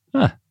Things.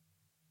 Huh.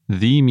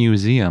 The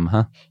museum,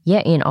 huh? Yeah,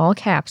 in all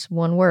caps,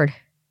 one word.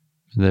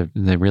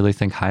 They really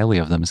think highly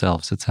of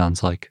themselves, it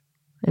sounds like.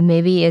 And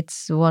maybe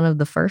it's one of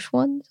the first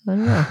ones? I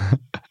don't know.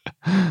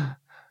 I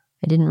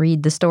didn't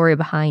read the story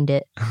behind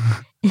it.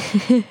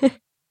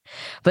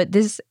 But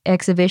this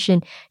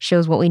exhibition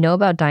shows what we know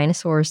about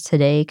dinosaurs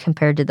today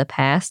compared to the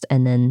past,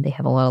 and then they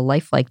have a lot of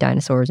lifelike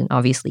dinosaurs and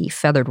obviously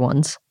feathered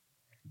ones.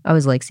 I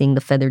always like seeing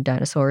the feathered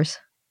dinosaurs.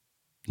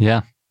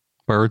 Yeah.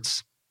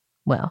 Birds.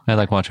 Well. I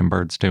like watching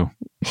birds too.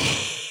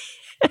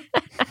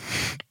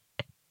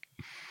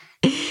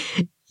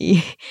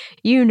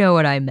 You know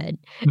what I meant.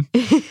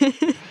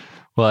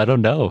 Well, I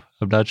don't know.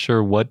 I'm not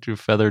sure what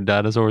feathered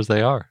dinosaurs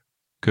they are.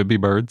 Could be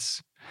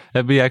birds.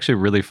 It'd be actually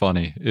really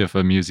funny if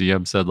a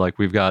museum said, like,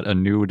 we've got a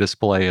new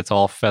display. It's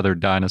all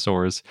feathered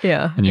dinosaurs.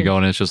 Yeah. And you go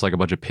in and it's just like a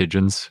bunch of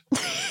pigeons.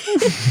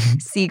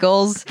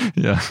 Seagulls.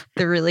 Yeah.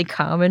 The really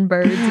common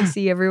birds you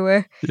see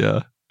everywhere.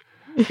 Yeah.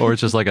 Or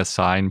it's just like a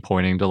sign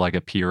pointing to like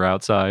a pier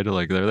outside.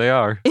 Like, there they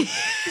are.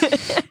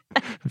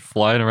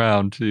 Flying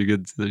around.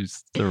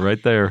 They're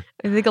right there.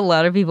 I think a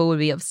lot of people would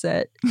be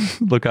upset.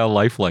 Look how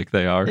lifelike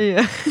they are.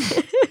 Yeah.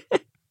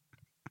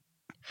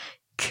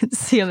 Can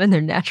see them in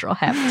their natural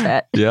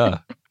habitat. Yeah.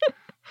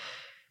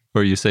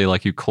 Or you say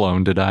like you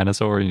cloned a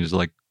dinosaur and you just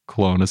like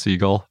clone a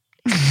seagull.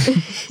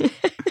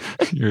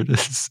 Here it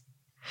is.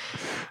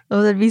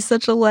 Oh, that'd be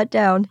such a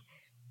letdown.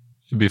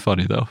 It'd be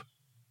funny though.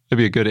 It'd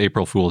be a good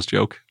April Fool's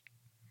joke.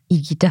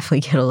 You could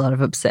definitely get a lot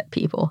of upset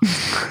people.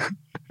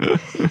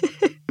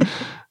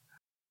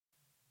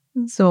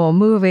 So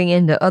moving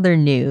into other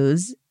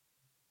news,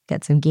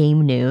 got some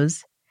game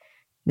news.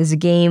 There's a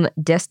game,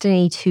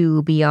 Destiny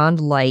 2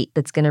 Beyond Light,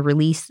 that's going to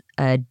release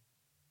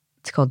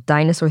it's called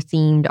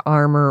Dinosaur-Themed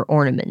Armor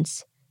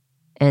Ornaments.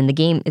 And the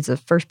game is a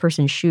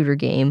first-person shooter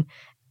game.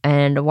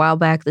 And a while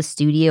back, the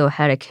studio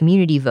had a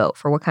community vote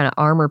for what kind of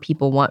armor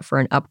people want for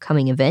an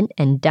upcoming event.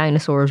 And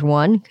dinosaurs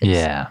won.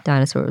 Yeah.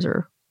 Dinosaurs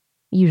are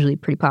usually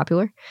pretty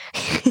popular.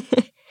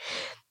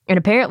 And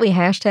apparently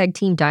hashtag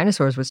Team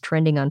Dinosaurs was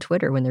trending on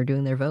Twitter when they're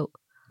doing their vote.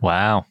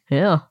 Wow.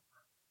 Yeah,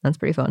 that's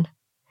pretty fun.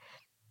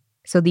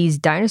 So these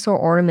dinosaur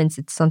ornaments,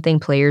 it's something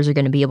players are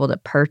going to be able to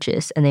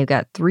purchase. And they've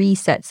got 3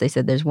 sets. They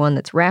said there's one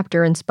that's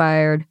raptor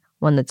inspired,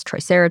 one that's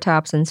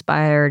Triceratops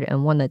inspired,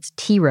 and one that's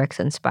T-Rex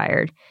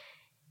inspired.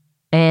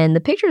 And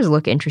the pictures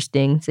look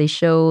interesting. They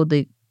show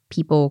the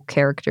people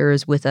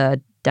characters with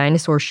a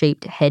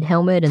dinosaur-shaped head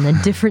helmet and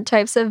then different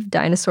types of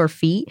dinosaur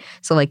feet.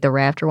 So like the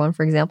raptor one,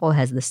 for example,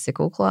 has the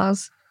sickle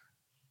claws.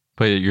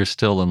 But you're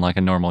still in like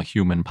a normal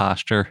human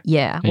posture.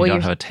 Yeah. And you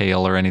don't have a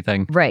tail or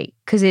anything. Right.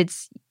 Because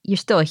you're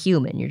still a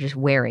human. You're just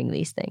wearing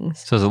these things.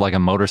 So is it like a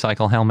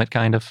motorcycle helmet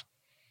kind of?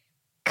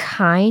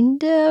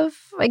 Kind of.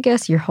 I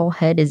guess your whole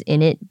head is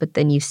in it, but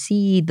then you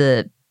see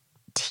the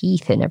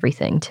teeth and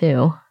everything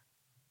too.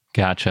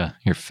 Gotcha.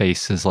 Your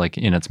face is like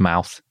in its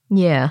mouth.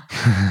 Yeah.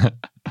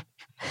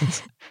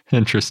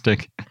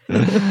 Interesting.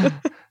 I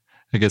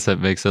guess that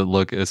makes it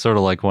look, it's sort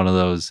of like one of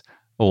those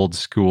old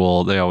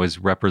school, they always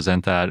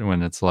represent that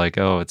when it's like,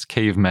 oh, it's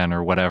cavemen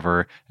or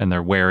whatever, and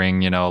they're wearing,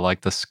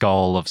 like the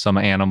skull of some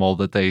animal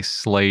that they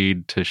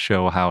slayed to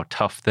show how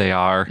tough they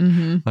are,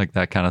 like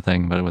that kind of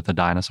thing, but with a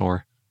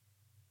dinosaur.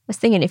 I was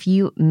thinking if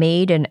you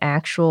made an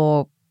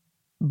actual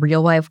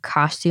real life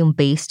costume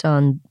based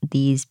on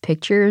these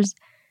pictures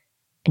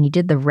and you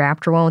did the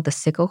raptor one with the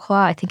sickle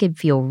claw, I think it'd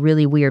feel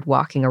really weird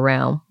walking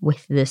around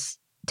with this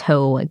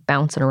toe like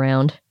bouncing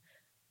around.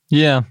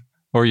 Yeah.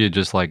 Or you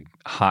just like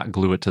hot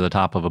glue it to the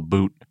top of a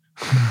boot.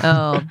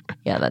 Oh,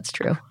 yeah, that's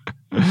true.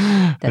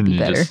 That'd be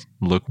better. Just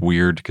look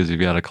weird because you've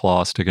got a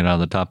claw sticking out of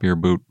the top of your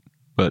boot.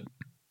 But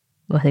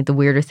I think the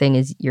weirder thing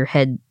is your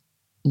head,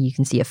 you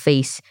can see a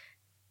face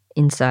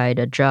inside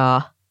a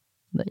jaw.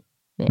 But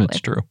anyway. It's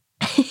true.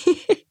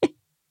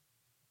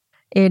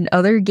 In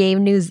other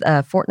game news,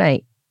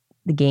 Fortnite,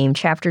 the game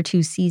Chapter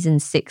 2 Season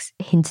 6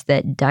 hints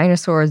that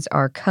dinosaurs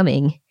are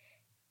coming.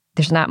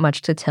 There's not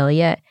much to tell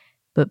yet,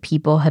 but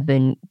people have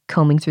been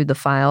combing through the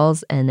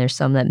files, and there's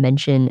some that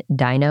mention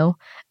dino,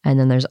 and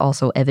then there's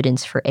also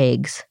evidence for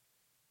eggs.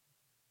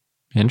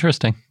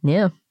 Interesting.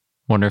 Yeah.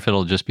 Wonder if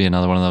it'll just be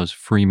another one of those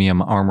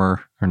freemium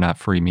armor, or not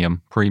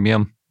freemium,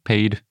 premium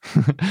paid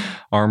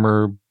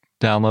armor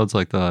downloads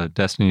like the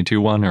Destiny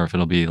 2 one, or if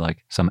it'll be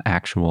like some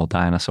actual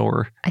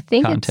dinosaur I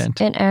think content.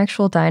 It's an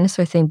actual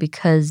dinosaur thing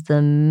because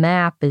the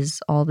map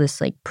is all this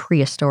like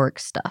prehistoric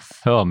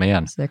stuff. Oh,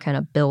 man. So they're kind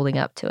of building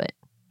up to it.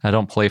 I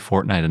don't play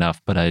Fortnite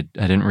enough, but I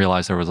didn't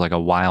realize there was like a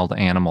wild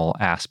animal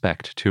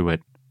aspect to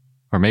it.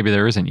 Or maybe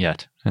there isn't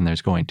yet, and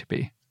there's going to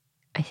be.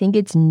 I think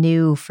it's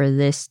new for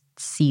this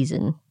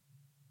season.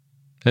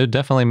 It would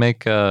definitely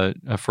make a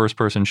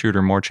first-person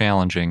shooter more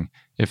challenging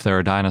if there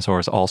are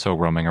dinosaurs also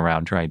roaming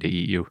around trying to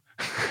eat you.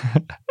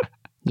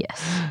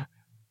 Yes.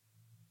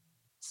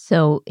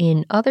 So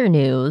in other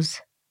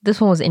news,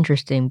 this one was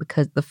interesting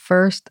because the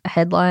first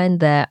headline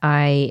that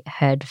I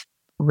had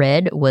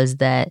read was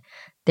that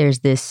there's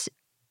this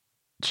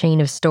chain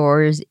of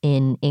stores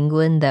in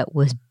England that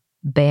was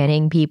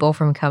banning people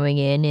from coming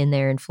in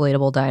their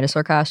inflatable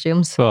dinosaur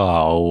costumes.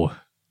 Oh.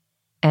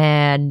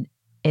 And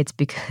it's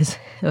because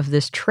of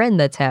this trend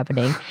that's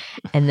happening.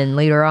 And then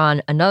later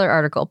on, another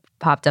article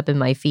popped up in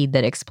my feed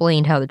that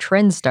explained how the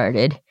trend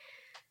started.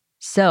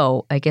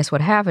 So I guess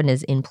what happened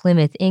is in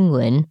Plymouth,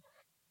 England,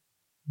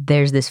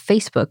 there's this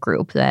Facebook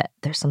group that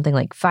there's something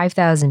like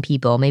 5,000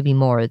 people, maybe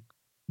more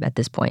at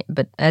this point.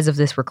 But as of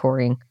this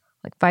recording,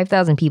 like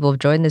 5,000 people have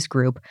joined this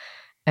group.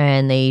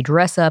 And they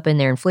dress up in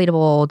their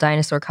inflatable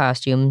dinosaur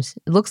costumes.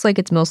 It looks like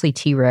it's mostly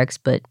T-Rex,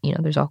 but,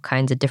 there's all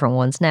kinds of different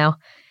ones now.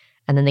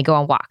 And then they go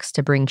on walks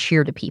to bring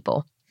cheer to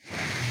people.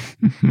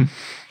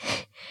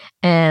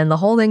 And the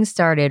whole thing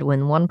started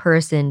when one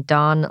person,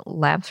 Dawn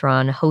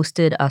Lapthron,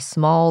 hosted a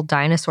small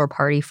dinosaur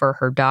party for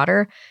her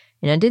daughter.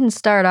 And it didn't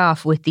start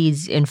off with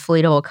these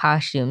inflatable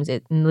costumes.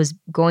 It was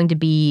going to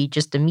be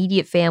just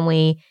immediate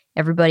family.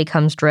 Everybody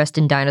comes dressed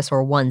in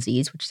dinosaur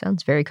onesies, which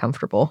sounds very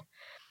comfortable.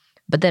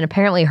 But then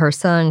apparently her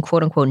son,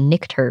 quote unquote,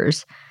 nicked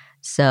hers.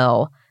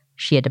 So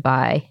she had to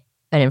buy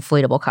an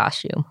inflatable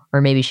costume.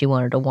 Or maybe she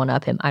wanted to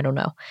one-up him. I don't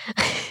know.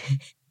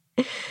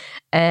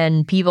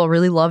 And people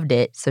really loved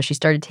it. So she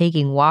started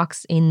taking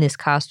walks in this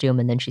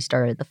costume. And then she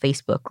started the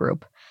Facebook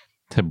group.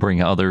 To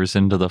bring others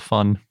into the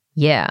fun.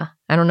 Yeah.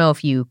 I don't know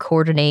if you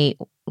coordinate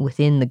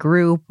within the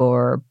group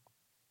or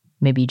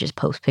maybe you just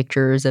post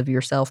pictures of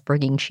yourself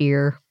bringing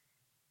cheer.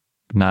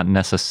 Not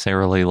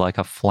necessarily like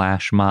a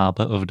flash mob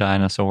of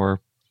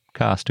dinosaur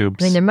costumes.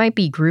 I mean, there might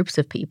be groups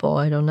of people.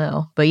 I don't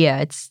know. But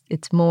yeah,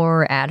 it's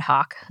more ad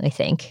hoc, I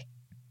think.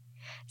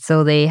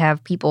 So they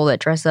have people that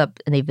dress up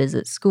and they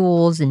visit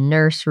schools and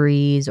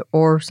nurseries,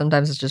 or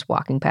sometimes it's just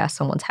walking past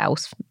someone's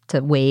house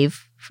to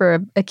wave for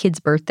a kid's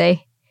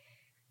birthday.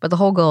 But the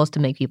whole goal is to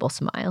make people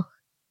smile.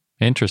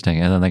 Interesting.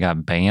 And then they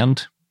got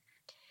banned?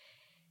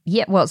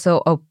 Yeah, well,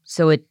 so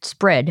it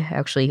spread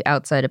actually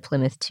outside of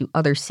Plymouth to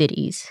other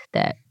cities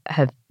that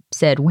have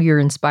said we're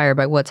inspired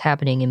by what's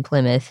happening in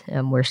Plymouth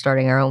and we're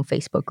starting our own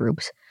Facebook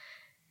groups.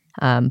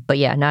 But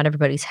yeah, not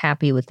everybody's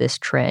happy with this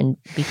trend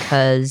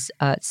because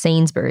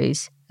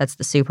Sainsbury's, that's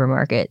the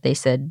supermarket, they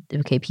said,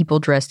 okay, people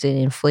dressed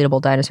in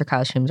inflatable dinosaur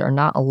costumes are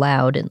not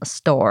allowed in the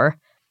store.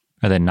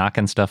 Are they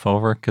knocking stuff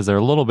over? Because they're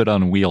a little bit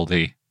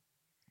unwieldy.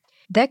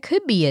 That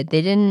could be it.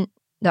 The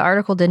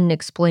article didn't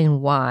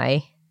explain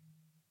why.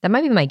 That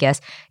might be my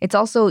guess. It's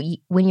also,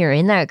 when you're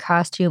in that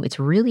costume, it's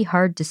really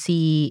hard to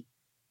see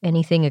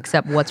anything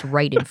except what's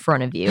right in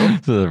front of you.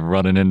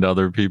 Running into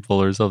other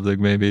people or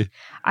something, maybe.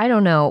 I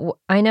don't know.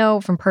 I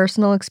know from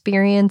personal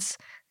experience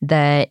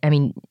that,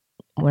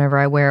 whenever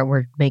I wear it,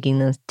 we're making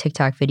the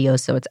TikTok videos,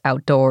 so it's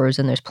outdoors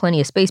and there's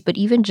plenty of space. But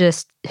even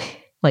just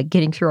like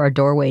getting through our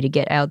doorway to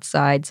get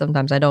outside,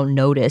 sometimes I don't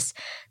notice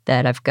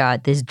that I've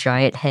got this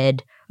giant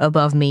head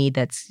above me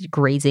that's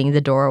grazing the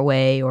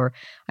doorway, or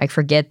I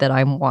forget that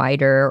I'm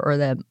wider, or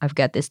that I've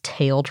got this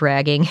tail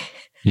dragging.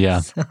 Yeah.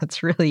 So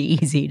it's really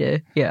easy to,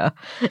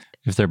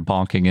 If they're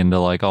bonking into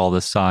like all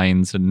the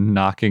signs and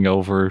knocking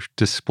over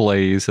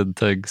displays and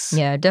things.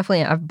 Yeah,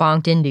 definitely. I've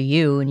bonked into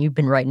you and you've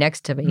been right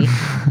next to me.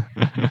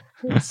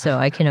 So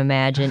I can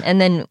imagine. And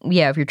then,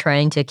 if you're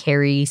trying to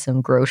carry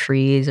some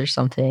groceries or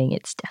something,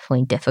 it's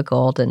definitely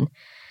difficult. And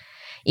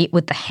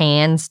with the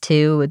hands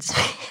too, it's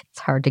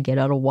hard to get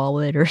out a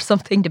wallet or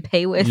something to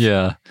pay with.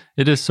 Yeah,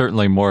 it is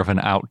certainly more of an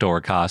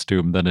outdoor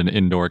costume than an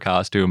indoor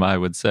costume, I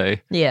would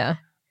say. Yeah.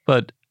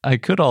 But I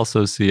could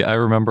also see, I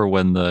remember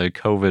when the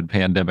COVID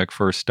pandemic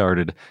first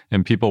started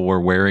and people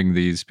were wearing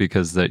these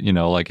because that,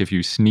 like if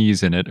you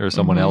sneeze in it or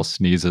someone else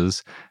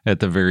sneezes, at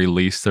the very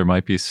least, there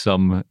might be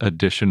some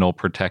additional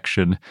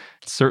protection.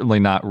 Certainly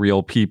not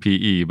real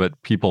PPE,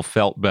 but people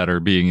felt better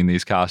being in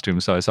these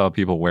costumes. So I saw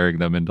people wearing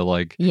them into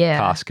like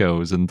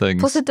Costco's and things.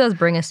 Plus it does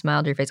bring a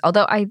smile to your face.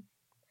 Although I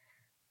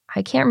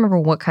can't remember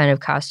what kind of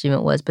costume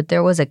it was, but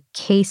there was a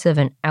case of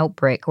an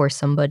outbreak where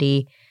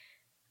somebody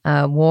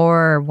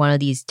wore one of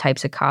these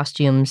types of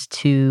costumes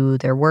to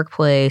their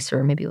workplace,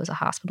 or maybe it was a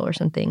hospital or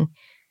something.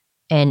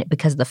 And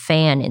because the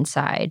fan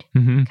inside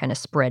kind of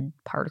spread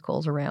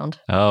particles around.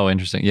 Oh,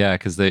 interesting. Yeah,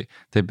 because they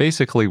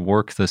basically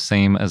work the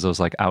same as those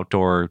like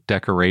outdoor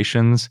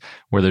decorations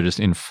where they're just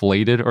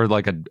inflated, or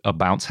like a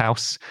bounce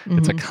house.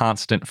 It's a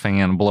constant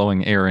fan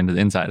blowing air into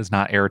the inside. It's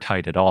not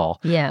airtight at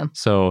all. Yeah.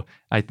 So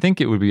I think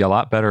it would be a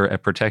lot better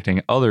at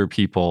protecting other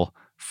people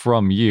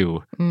from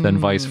you than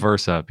vice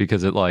versa,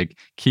 because it like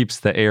keeps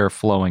the air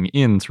flowing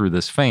in through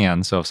this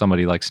fan. So if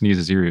somebody like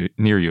sneezes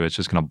near you, it's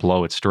just going to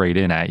blow it straight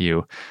in at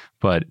you.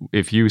 But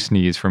if you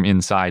sneeze from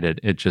inside it,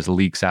 it just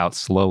leaks out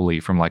slowly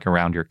from like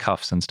around your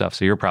cuffs and stuff.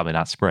 So you're probably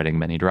not spreading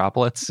many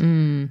droplets.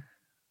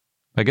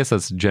 I guess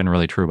that's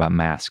generally true about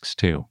masks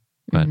too.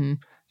 But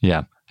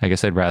yeah, I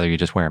guess I'd rather you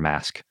just wear a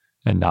mask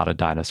and not a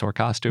dinosaur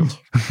costume.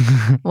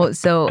 Well,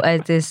 so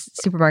at this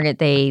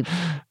supermarket,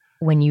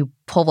 when you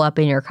pull up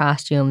in your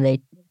costume, they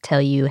tell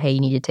you, hey,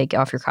 you need to take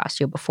off your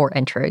costume before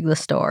entering the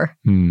store.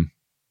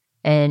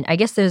 And I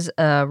guess there's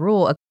a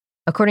rule,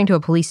 according to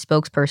a police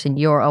spokesperson,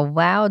 you're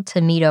allowed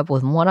to meet up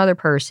with one other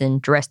person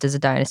dressed as a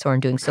dinosaur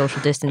and doing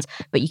social distance,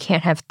 but you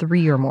can't have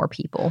 3 or more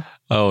people.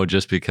 Oh,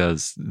 just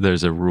because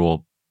there's a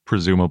rule,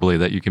 presumably,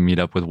 that you can meet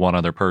up with one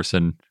other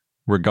person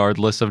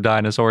regardless of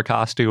dinosaur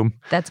costume.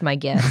 That's my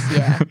guess,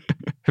 yeah.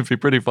 It'd be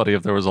pretty funny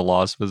if there was a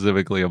law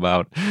specifically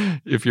about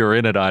if you're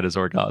in a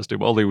dinosaur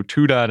costume, only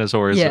 2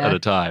 dinosaurs at a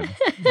time.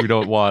 We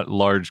don't want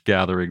large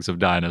gatherings of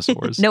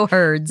dinosaurs. No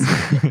herds.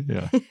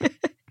 Yeah.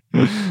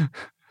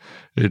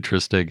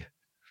 Interesting.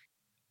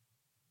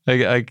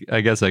 I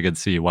guess I could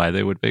see why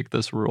they would make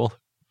this rule.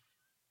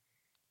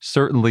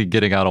 Certainly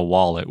getting out a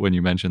wallet, when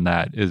you mention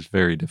that, is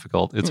very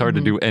difficult. It's hard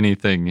to do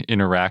anything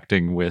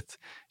interacting with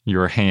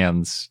your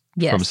hands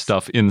from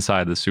stuff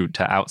inside the suit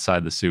to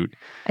outside the suit.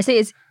 I say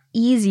it's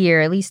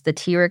easier, at least the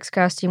T-Rex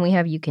costume we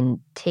have, you can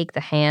take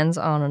the hands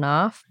on and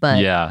off, but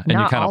yeah, and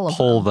you kind of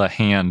pull the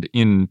hand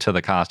into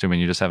the costume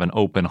and you just have an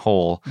open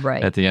hole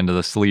at the end of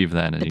the sleeve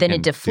then. But then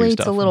it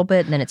deflates a little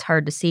bit and then it's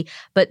hard to see.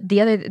 But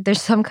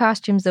there's some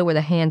costumes though where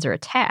the hands are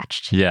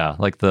attached. Yeah,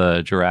 like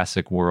the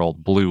Jurassic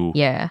World blue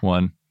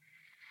one.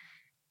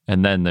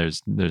 And then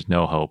there's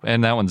no hope.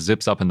 And that one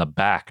zips up in the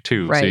back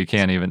too. Right. So you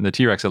can't even, the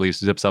T-Rex at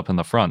least zips up in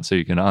the front so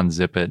you can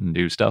unzip it and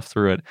do stuff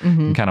through it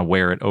and kind of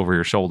wear it over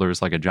your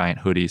shoulders like a giant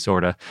hoodie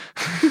sort of.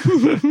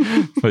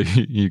 But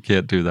you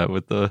can't do that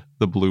with the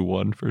blue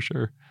one for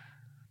sure.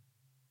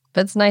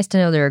 But it's nice to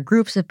know there are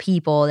groups of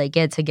people that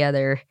get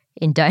together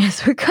in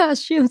dinosaur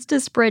costumes to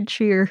spread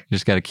cheer. You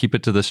just got to keep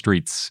it to the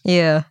streets.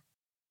 Yeah.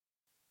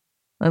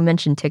 I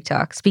mentioned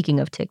TikTok. Speaking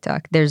of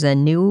TikTok, there's a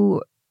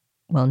new-ish,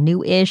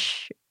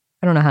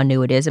 I don't know how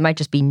new it is. It might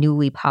just be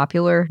newly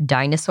popular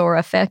dinosaur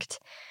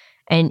effect.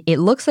 And it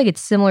looks like it's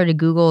similar to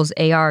Google's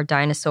AR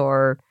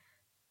dinosaur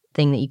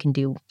thing that you can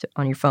do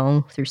on your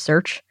phone through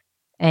search.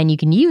 And you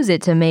can use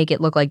it to make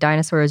it look like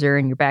dinosaurs are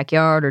in your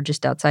backyard or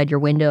just outside your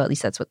window. At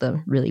least that's what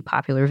the really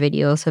popular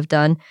videos have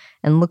done.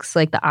 And looks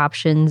like the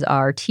options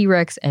are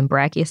T-Rex and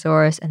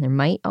Brachiosaurus. And there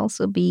might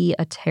also be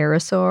a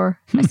pterosaur.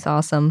 I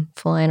saw some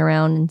flying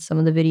around in some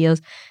of the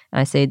videos. And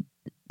I say,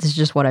 this is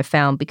just what I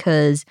found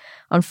because,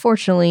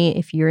 unfortunately,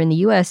 if you're in the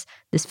U.S.,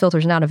 this filter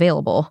is not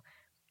available.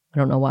 I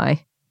don't know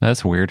why.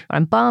 That's weird.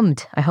 I'm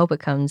bummed. I hope it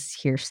comes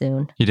here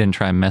soon. You didn't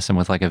try messing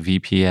with like a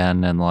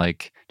VPN and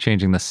like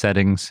changing the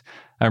settings.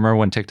 I remember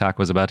when TikTok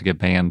was about to get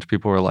banned,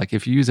 people were like,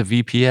 if you use a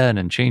VPN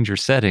and change your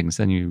settings,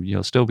 then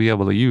you'll still be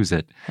able to use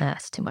it.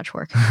 That's too much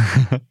work.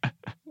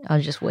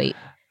 I'll just wait.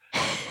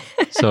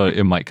 So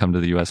it might come to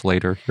the US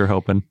later, you're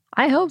hoping?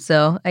 I hope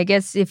so. I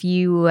guess if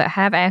you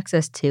have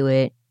access to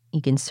it,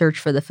 you can search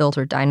for the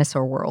filter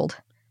Dinosaur World.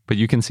 But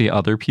you can see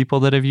other people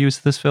that have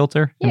used this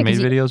filter and made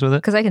videos with it?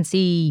 Because I can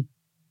see,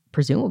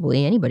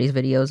 presumably, anybody's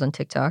videos on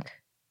TikTok.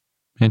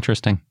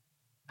 Interesting.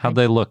 How'd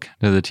they look?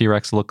 Did the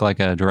T-Rex look like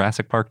a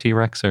Jurassic Park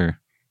T-Rex, or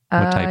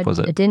what type was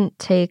it? It didn't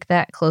take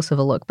that close of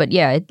a look, but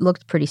yeah, it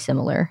looked pretty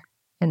similar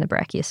in the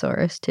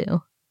Brachiosaurus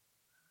too.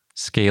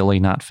 Scaly,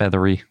 not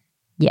feathery.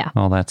 Yeah.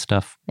 All that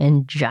stuff.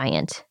 And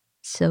giant.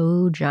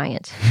 So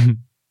giant.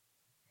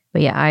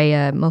 But yeah,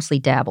 I mostly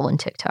dabble in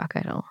TikTok.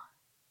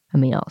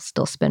 I'll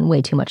still spend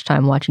way too much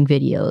time watching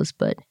videos,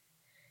 but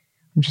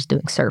I'm just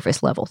doing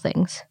surface level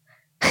things.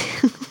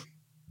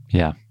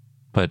 Yeah.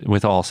 But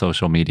with all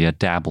social media,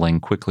 dabbling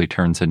quickly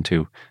turns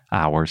into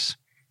hours.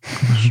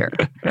 Sure.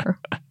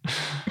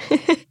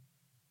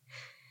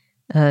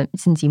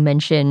 Since you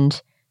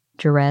mentioned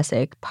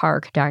Jurassic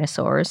Park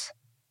dinosaurs,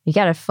 we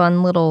got a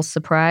fun little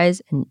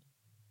surprise, and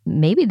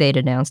maybe they'd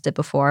announced it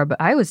before, but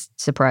I was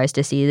surprised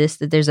to see this,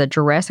 that there's a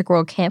Jurassic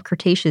World Camp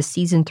Cretaceous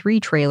Season 3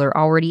 trailer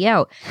already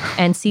out,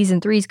 and Season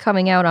 3 is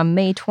coming out on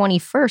May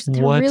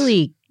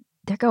 21st.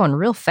 They're going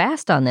real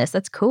fast on this.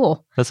 That's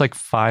cool. That's like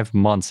 5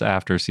 months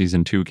after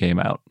Season 2 came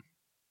out.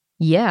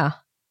 Yeah.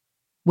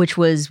 Which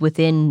was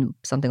within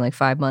something like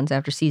 5 months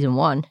after Season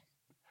 1.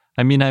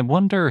 I mean, I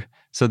wonder,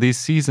 so these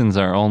seasons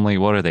are only,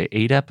 what are they,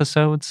 8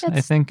 episodes, I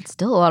think? It's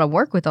still a lot of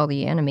work with all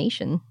the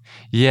animation.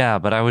 Yeah,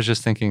 but I was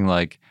just thinking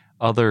like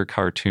other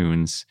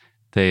cartoons,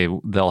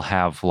 they'll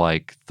have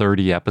like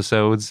 30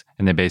 episodes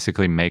and they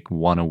basically make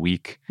one a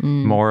week,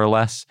 more or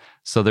less.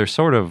 So they're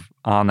sort of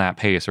on that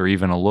pace or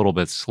even a little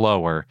bit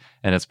slower.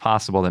 And it's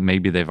possible that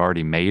maybe they've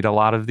already made a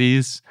lot of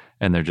these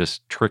and they're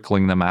just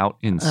trickling them out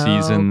in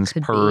seasons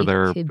per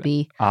their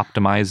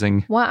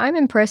optimizing. Well, I'm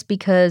impressed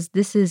because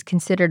this is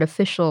considered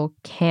official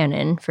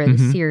canon for the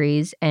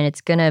series, and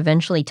it's going to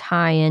eventually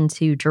tie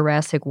into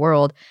Jurassic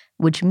World,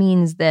 which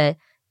means that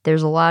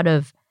there's a lot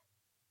of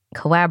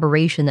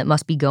collaboration that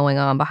must be going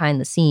on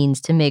behind the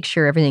scenes to make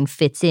sure everything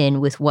fits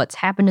in with what's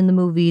happened in the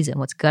movies and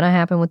what's going to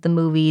happen with the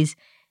movies.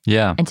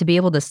 Yeah. And to be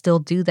able to still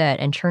do that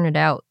and churn it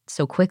out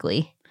so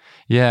quickly.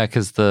 Yeah,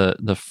 because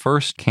the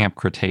first Camp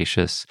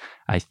Cretaceous,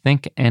 I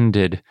think,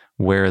 ended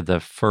where the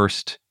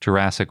first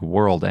Jurassic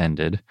World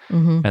ended.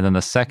 And then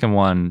the second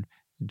one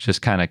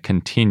just kind of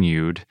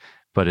continued,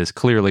 but is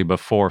clearly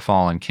before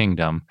Fallen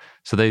Kingdom.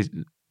 So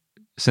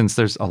since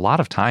there's a lot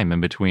of time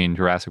in between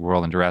Jurassic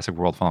World and Jurassic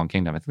World Fallen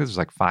Kingdom, I think this was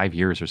like 5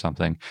 years or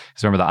something.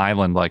 Because remember, the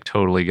island like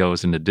totally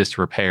goes into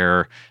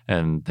disrepair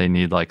and they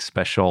need like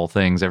special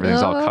things.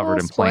 Everything's all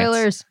covered in plants.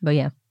 Spoilers, but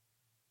yeah.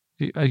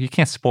 You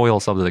can't spoil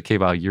something that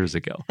came out years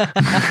ago.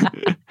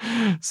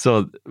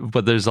 So,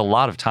 but there's a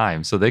lot of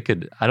time. So they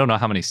could, I don't know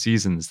how many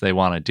seasons they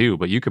want to do,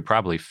 but you could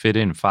probably fit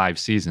in 5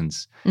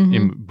 seasons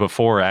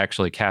before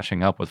actually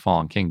catching up with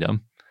Fallen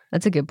Kingdom.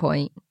 That's a good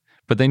point.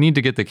 But they need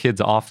to get the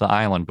kids off the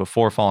island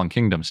before Fallen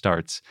Kingdom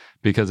starts,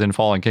 because in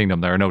Fallen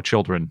Kingdom, there are no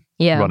children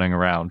running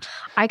around.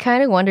 I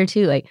kind of wonder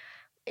too, like,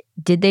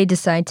 did they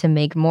decide to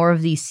make more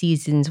of these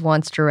seasons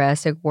once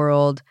Jurassic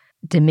World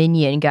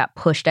Dominion got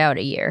pushed out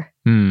a year?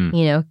 You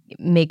know,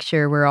 make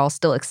sure we're all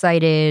still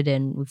excited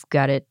and we've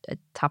got it at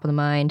top of the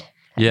mind.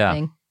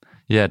 Yeah.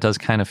 Yeah, it does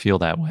kind of feel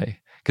that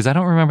way. Because I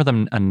don't remember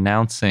them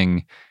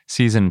announcing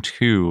season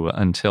 2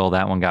 until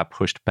that one got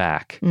pushed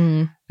back.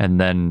 And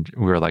then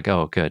we were like,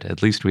 oh, good.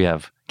 At least we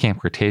have Camp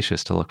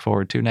Cretaceous to look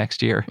forward to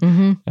next year.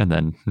 And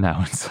then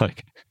now it's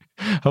like,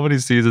 how many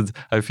seasons?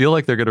 I feel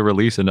like they're going to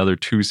release another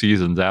 2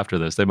 seasons after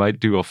this. They might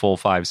do a full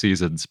 5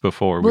 seasons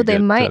before they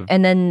might.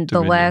 And then Dominion.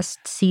 The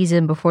last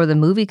season before the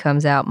movie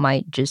comes out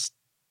might just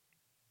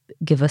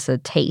give us a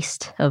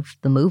taste of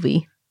the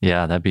movie.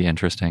 Yeah, that'd be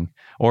interesting.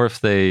 Or if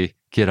they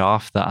get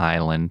off the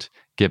island,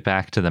 get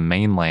back to the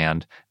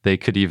mainland, they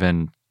could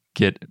even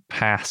get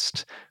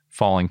past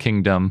Fallen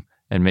Kingdom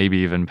and maybe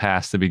even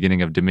past the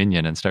beginning of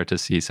Dominion and start to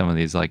see some of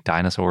these like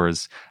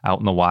dinosaurs out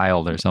in the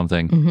wild or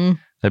something.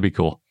 That'd be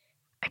cool.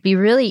 It'd be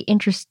really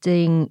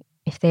interesting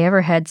if they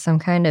ever had some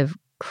kind of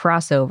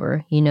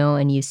crossover, you know,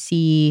 and you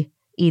see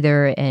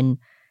either an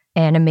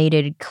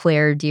animated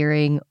Claire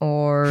Dearing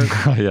or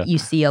you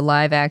see a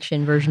live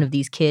action version of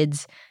these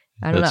kids.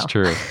 I don't know. That's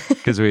true.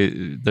 Because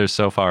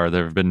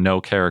there have been no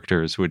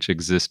characters which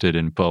existed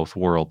in both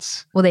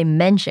worlds. Well, they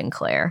mention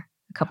Claire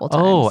a couple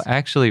times. Oh,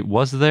 actually,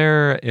 was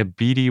there a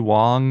BD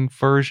Wong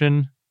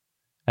version?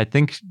 I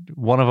think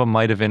one of them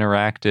might have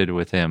interacted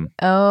with him.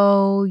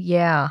 Oh,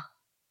 yeah.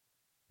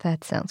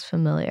 That sounds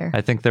familiar.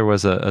 I think there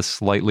was a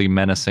slightly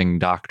menacing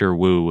Dr.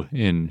 Wu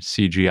in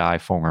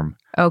CGI form.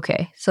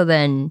 Okay, so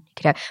then,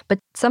 but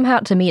somehow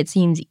to me it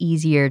seems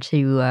easier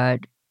to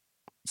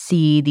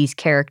see these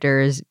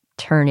characters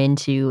turn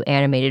into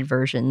animated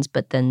versions,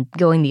 but then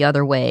going the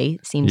other way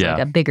seems like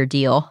a bigger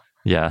deal.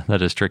 Yeah,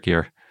 that is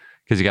trickier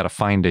because you got to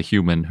find a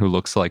human who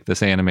looks like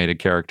this animated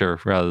character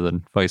rather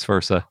than vice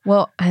versa.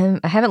 Well, I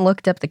haven't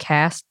looked up the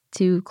cast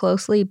too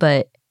closely,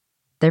 but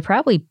they're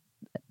probably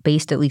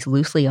based at least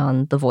loosely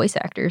on the voice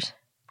actors.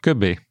 Could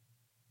be.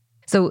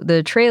 So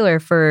the trailer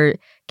for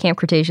Camp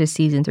Cretaceous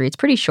Season 3, it's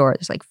pretty short.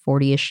 It's like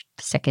 40-ish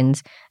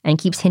seconds and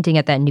keeps hinting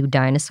at that new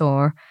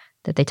dinosaur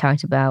that they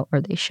talked about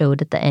or they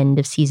showed at the end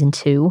of Season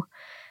 2.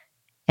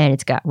 And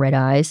it's got red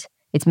eyes.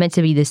 It's meant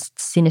to be this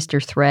sinister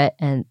threat,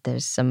 and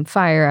there's some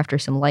fire after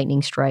some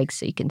lightning strikes,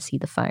 so you can see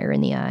the fire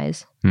in the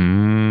eyes.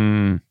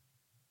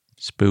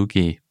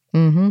 Spooky.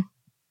 Mm-hmm.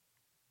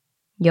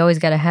 You always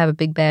got to have a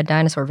big bad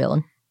dinosaur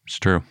villain. It's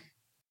true.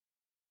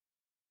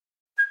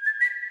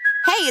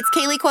 Hey, it's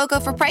Kaylee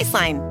Cuoco for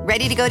Priceline.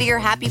 Ready to go to your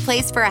happy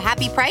place for a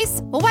happy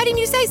price? Well, why didn't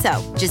you say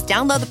so? Just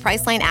download the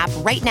Priceline app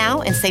right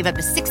now and save up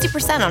to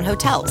 60% on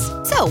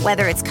hotels. So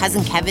whether it's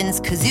Cousin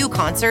Kevin's Kazoo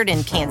Concert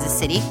in Kansas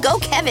City, go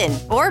Kevin,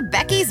 or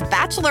Becky's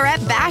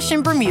Bachelorette Bash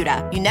in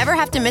Bermuda, you never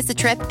have to miss a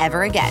trip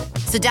ever again.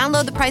 So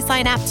download the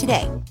Priceline app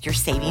today. Your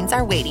savings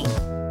are waiting.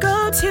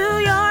 Go to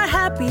your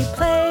happy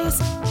place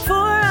for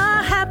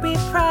a happy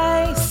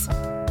price.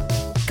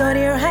 Go to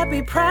your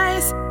happy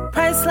price,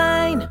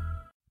 Priceline.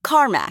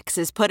 CarMax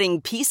is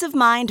putting peace of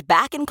mind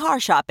back in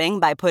car shopping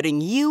by putting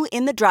you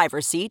in the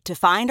driver's seat to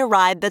find a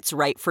ride that's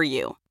right for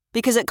you.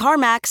 Because at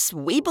CarMax,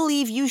 we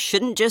believe you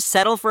shouldn't just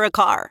settle for a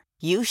car.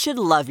 You should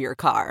love your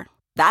car.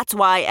 That's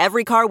why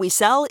every car we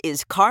sell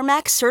is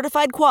CarMax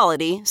certified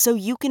quality, so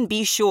you can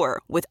be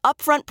sure with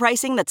upfront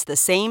pricing that's the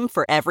same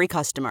for every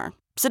customer.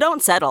 So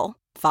don't settle.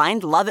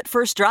 Find love at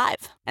first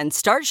drive and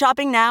start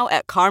shopping now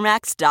at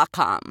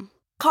CarMax.com.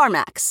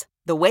 CarMax,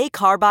 the way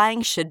car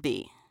buying should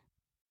be.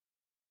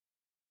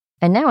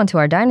 And now onto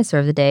our dinosaur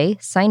of the day,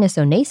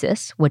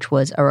 Sinusonasus, which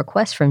was a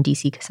request from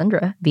DC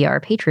Cassandra via our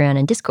Patreon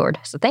and Discord,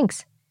 so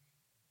thanks.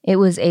 It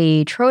was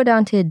a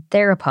troodontid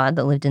theropod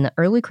that lived in the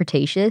early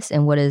Cretaceous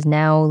in what is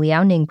now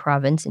Liaoning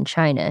province in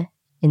China,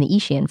 in the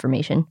Yixian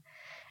Formation.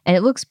 And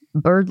it looks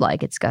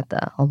bird-like. It's got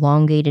the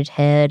elongated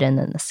head and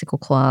then the sickle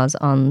claws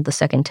on the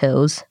second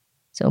toes,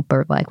 so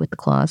bird-like with the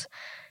claws.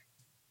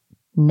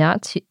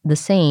 Not the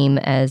same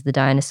as the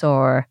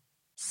dinosaur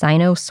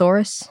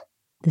Sinosaurus.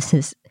 This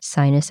is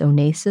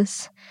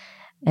Sinusonasus.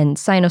 And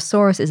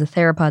Sinosaurus is a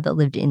theropod that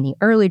lived in the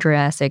early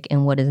Jurassic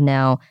in what is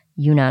now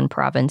Yunnan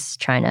province,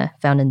 China,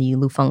 found in the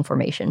Lufeng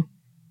Formation.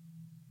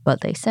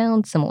 But they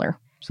sound similar.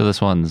 So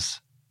this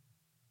one's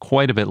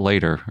quite a bit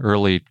later,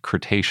 early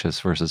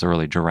Cretaceous versus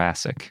early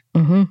Jurassic.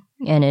 Mm-hmm.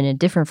 And in a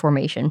different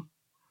formation.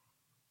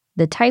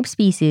 The type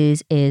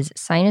species is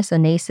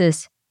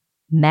Sinusonasus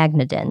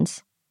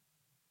magnadens.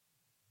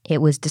 It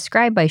was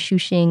described by Xu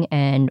Xing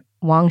and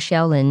Wang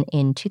Xiaolin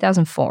in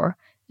 2004.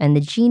 And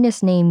the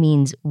genus name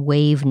means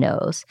wave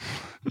nose.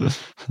 That's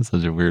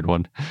such a weird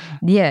one.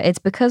 Yeah, it's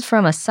because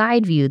from a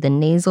side view, the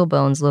nasal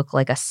bones look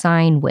like a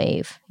sine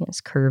wave.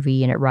 It's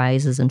curvy and it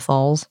rises and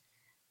falls.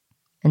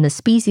 And the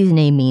species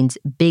name means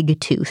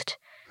big-toothed.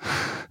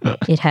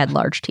 It had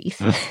large teeth.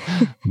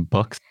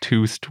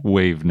 Buck-toothed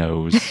wave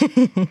nose.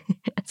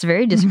 That's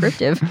very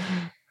descriptive.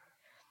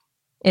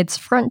 Its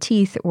front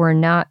teeth were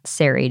not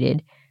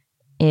serrated,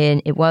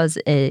 and it was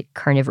a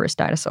carnivorous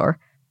dinosaur.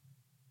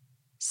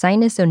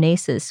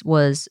 Sinusonasus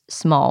was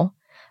small.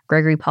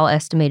 Gregory Paul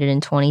estimated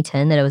in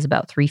 2010 that it was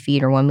about 3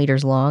 feet or 1 meter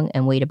long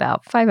and weighed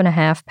about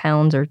 5.5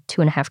 pounds or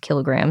 2.5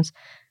 kilograms.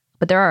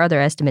 But there are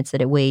other estimates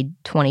that it weighed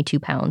 22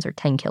 pounds or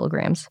 10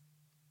 kilograms.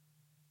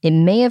 It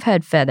may have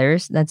had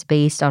feathers. That's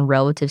based on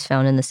relatives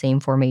found in the same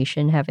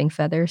formation having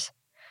feathers.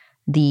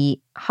 The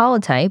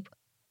holotype,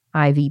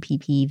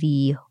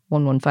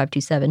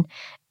 IVPPV11527,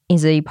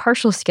 is a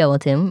partial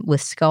skeleton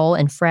with skull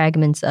and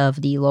fragments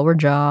of the lower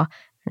jaw,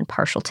 and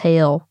partial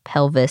tail,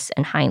 pelvis,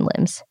 and hind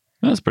limbs.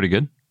 That's pretty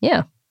good.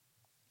 Yeah.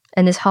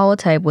 And this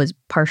holotype was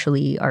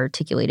partially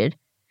articulated.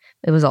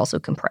 It was also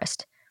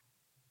compressed.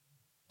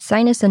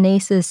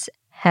 Sinusonasus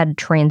had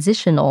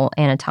transitional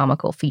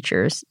anatomical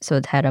features, so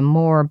it had a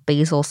more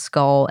basal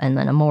skull and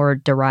then a more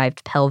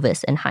derived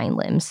pelvis and hind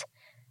limbs.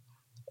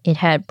 It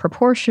had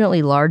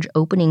proportionately large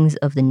openings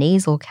of the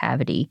nasal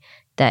cavity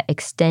that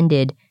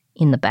extended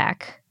in the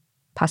back,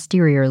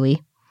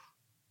 posteriorly.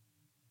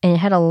 And it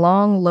had a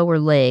long lower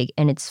leg,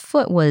 and its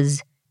foot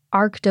was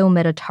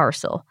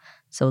arctometastarsal.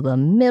 So the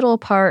middle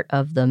part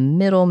of the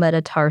middle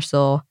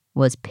metatarsal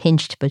was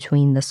pinched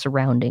between the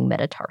surrounding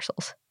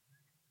metatarsals.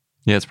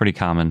 Yeah, it's pretty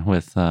common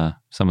with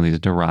some of these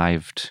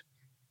derived,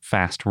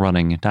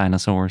 fast-running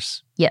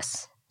dinosaurs.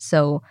 Yes.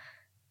 So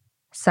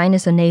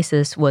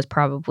Sinusonasus was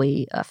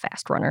probably a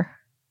fast runner.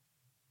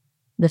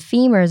 The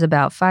femur is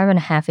about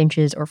 5.5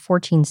 inches or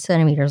 14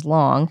 centimeters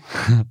long.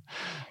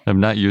 I'm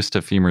not used to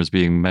femurs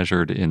being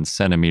measured in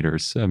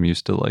centimeters. I'm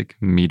used to like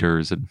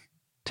meters and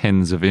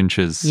tens of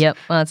inches. Yep.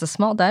 Well, it's a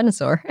small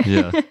dinosaur.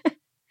 Yeah.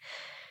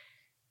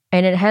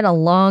 And it had a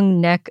long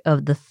neck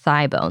of the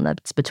thigh bone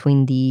that's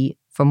between the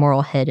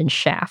femoral head and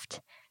shaft.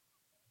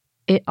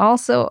 It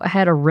also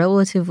had a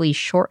relatively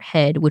short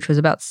head, which was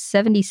about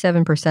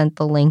 77%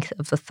 the length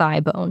of the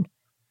thigh bone.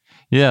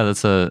 Yeah,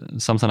 that's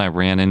something I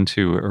ran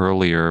into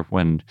earlier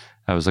when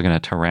I was looking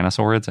at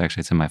tyrannosaurids.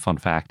 Actually, it's in my fun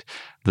fact.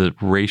 The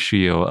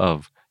ratio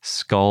of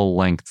skull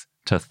length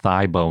to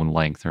thigh bone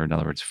length, or in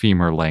other words,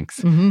 femur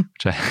length,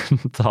 which I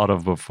hadn't thought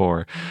of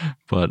before.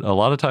 But a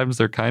lot of times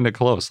they're kind of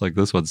close. Like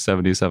this one's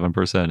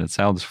 77%. It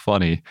sounds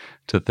funny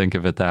to think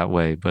of it that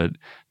way, but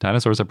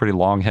dinosaurs have pretty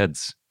long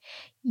heads.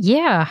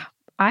 Yeah,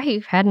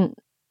 I don't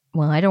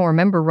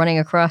remember running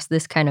across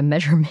this kind of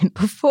measurement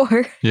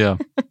before. Yeah.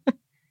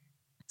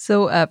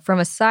 So from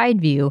a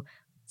side view,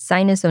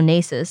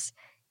 Sinosaunasus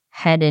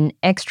had an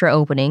extra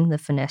opening, the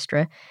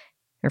fenestra,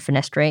 or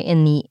fenestrae,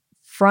 in the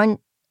front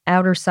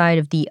outer side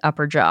of the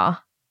upper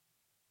jaw.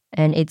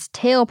 And its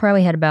tail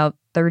probably had about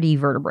 30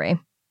 vertebrae.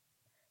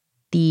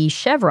 The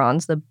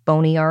chevrons, the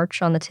bony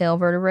arch on the tail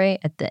vertebrae,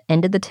 at the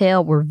end of the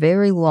tail were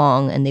very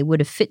long, and they would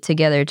have fit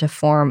together to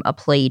form a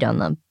plate on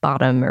the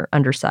bottom or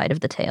underside of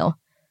the tail.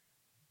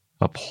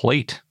 A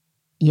plate?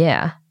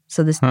 Yeah.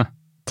 So this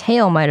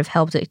tail might have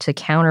helped it to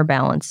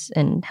counterbalance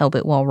and help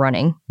it while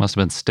running. Must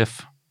have been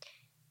stiff.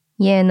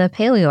 Yeah, in the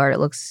paleo art, it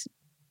looks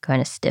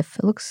kind of stiff.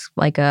 It looks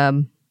like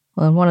in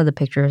one of the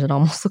pictures, it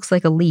almost looks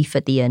like a leaf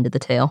at the end of the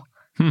tail.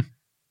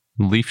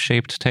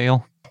 Leaf-shaped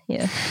tail?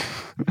 Yeah.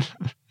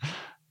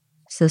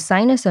 So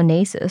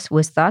Sinosaunasus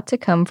was thought to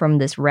come from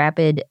this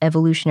rapid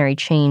evolutionary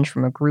change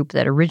from a group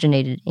that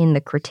originated in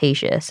the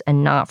Cretaceous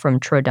and not from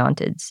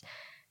troodontids,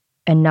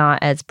 and not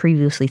as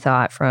previously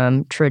thought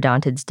from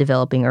troodontids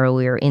developing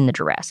earlier in the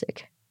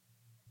Jurassic.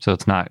 So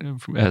it's not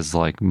as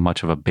like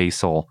much of a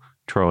basal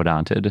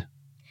troodontid.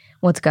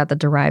 Well, it's got the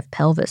derived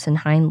pelvis and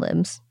hind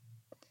limbs.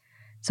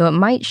 So it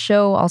might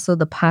show also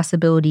the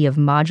possibility of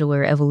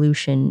modular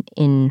evolution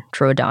in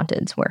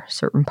troodontids, where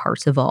certain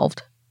parts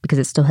evolved, because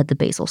it still had the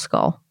basal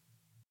skull.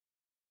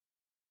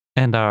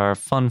 And our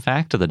fun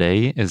fact of the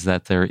day is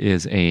that there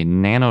is a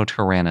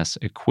Nanotyrannus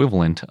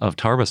equivalent of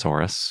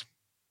Tarbosaurus.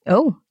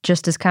 Oh,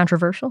 just as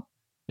controversial?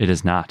 It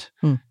is not.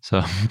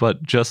 So,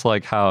 but just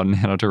like how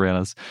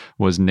Nanotyrannus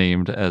was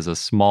named as a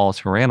small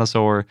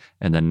tyrannosaur,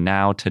 and then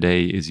now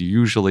today is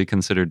usually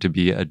considered to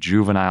be a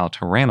juvenile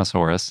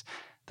Tyrannosaurus,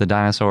 the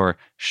dinosaur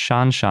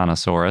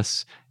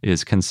Shanshanosaurus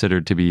is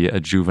considered to be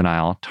a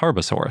juvenile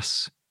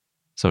Tarbosaurus.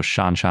 So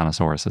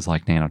Shanshanosaurus is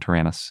like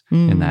Nanotyrannus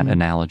in that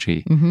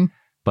analogy. Mm-hmm.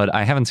 But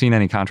I haven't seen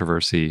any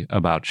controversy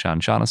about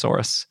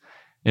Shanshanosaurus.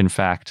 In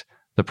fact,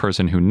 the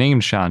person who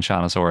named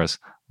Shanshanosaurus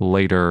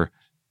later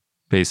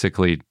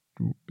basically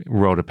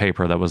wrote a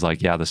paper that was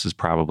like, yeah, this is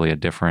probably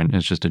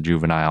it's just a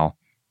juvenile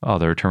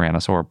other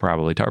Tyrannosaur,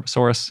 probably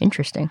Tarbosaurus.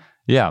 Interesting.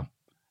 Yeah.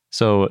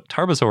 So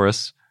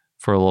Tarbosaurus,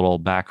 for a little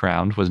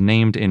background, was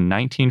named in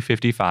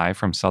 1955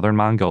 from southern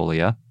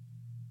Mongolia,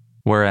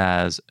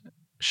 whereas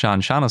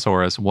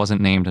Shanshanosaurus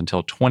wasn't named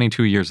until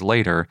 22 years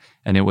later,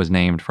 and it was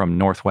named from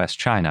northwest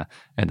China.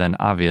 And then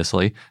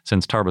obviously,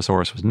 since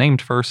Tarbosaurus was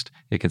named first,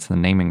 it gets the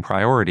naming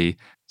priority.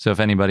 So if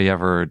anybody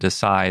ever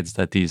decides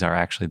that these are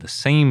actually the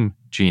same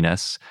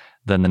genus,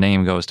 then the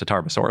name goes to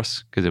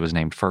Tarbosaurus because it was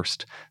named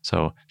first.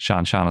 So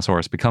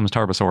Shanshanosaurus becomes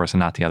Tarbosaurus and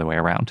not the other way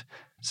around.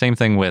 Same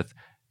thing with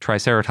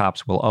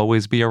Triceratops will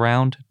always be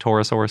around.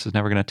 Torosaurus is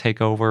never going to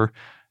take over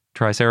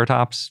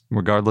Triceratops,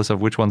 regardless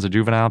of which one's a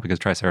juvenile, because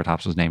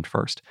Triceratops was named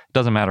first. It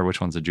doesn't matter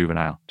which one's a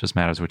juvenile, it just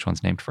matters which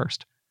one's named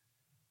first.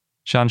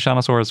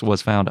 Shanshanosaurus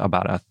was found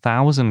about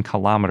 1,000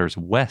 kilometers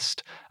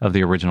west of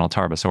the original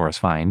Tarbosaurus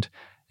find,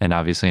 and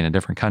obviously in a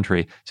different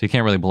country, so you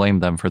can't really blame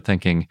them for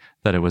thinking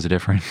that it was a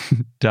different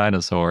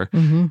dinosaur.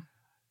 Mm-hmm.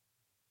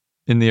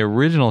 In the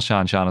original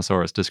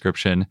Shanshanosaurus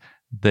description,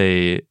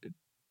 they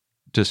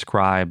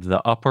describe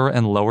the upper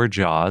and lower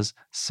jaws,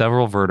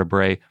 several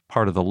vertebrae,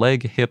 part of the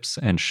leg, hips,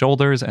 and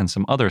shoulders, and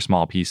some other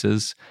small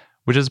pieces,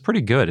 which is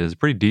pretty good. It's a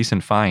pretty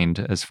decent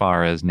find as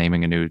far as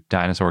naming a new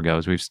dinosaur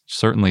goes. We've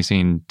certainly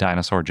seen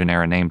dinosaur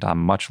genera named on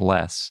much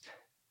less.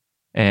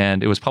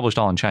 And it was published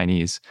all in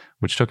Chinese,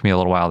 which took me a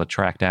little while to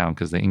track down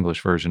because the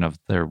English version of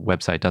their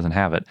website doesn't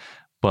have it.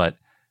 But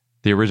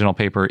the original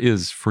paper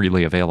is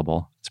freely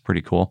available. It's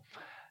pretty cool.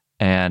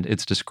 And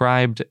it's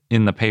described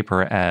in the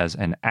paper as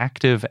an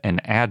active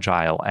and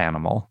agile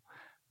animal,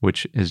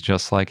 which is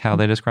just like how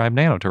they describe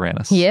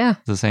Nanotyrannus. Yeah.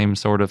 It's the same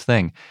sort of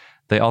thing.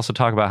 They also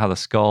talk about how the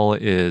skull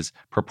is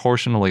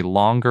proportionally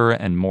longer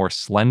and more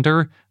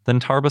slender than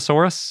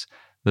Tarbosaurus.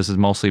 This is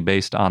mostly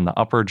based on the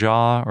upper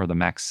jaw or the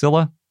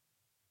maxilla.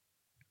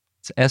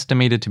 It's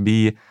estimated to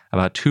be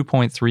about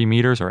 2.3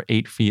 meters or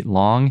 8 feet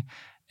long.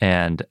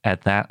 And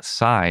at that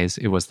size,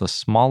 it was the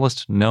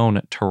smallest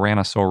known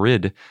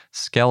tyrannosaurid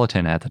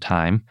skeleton at the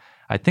time.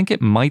 I think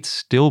it might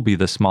still be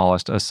the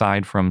smallest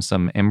aside from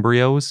some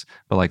embryos,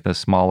 but like the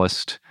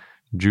smallest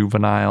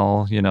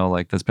juvenile,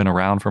 like that's been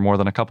around for more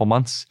than a couple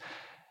months.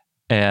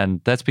 And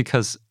that's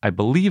because I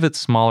believe it's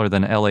smaller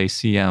than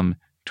LACM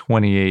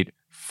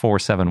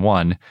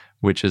 28471,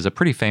 which is a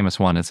pretty famous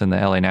one. It's in the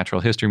LA Natural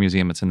History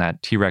Museum. It's in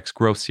that T-Rex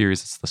growth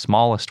series. It's the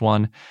smallest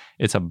one.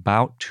 It's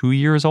about 2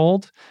 years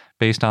old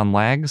based on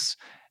lags.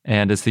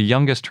 And it's the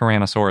youngest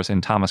Tyrannosaurus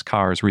in Thomas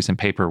Carr's recent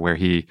paper where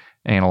he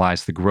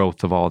analyzed the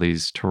growth of all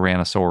these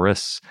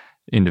Tyrannosaurus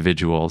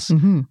individuals.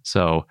 Mm-hmm.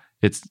 So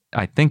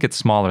I think it's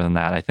smaller than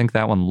that. I think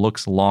that one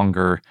looks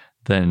longer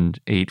than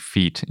 8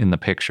 feet in the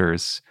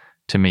pictures,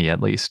 to me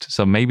at least.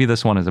 So maybe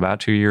this one is about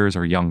 2 years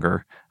or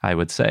younger, I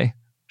would say,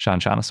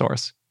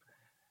 Shanshanosaurus.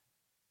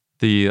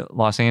 The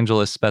Los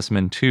Angeles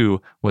specimen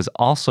 2 was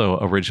also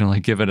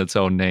originally given its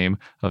own name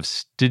of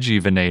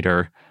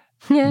Stygivenator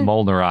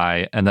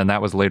Molnari, and then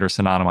that was later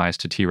synonymized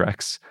to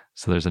T-Rex.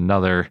 So there's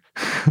another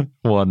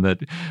one that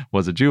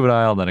was a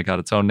juvenile, then it got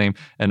its own name.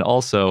 And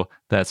also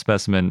that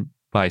specimen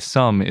by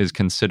some is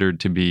considered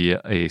to be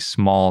a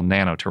small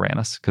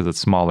Nanotyrannus because it's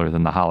smaller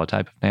than the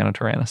holotype of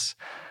Nanotyrannus.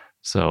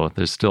 So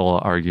there's still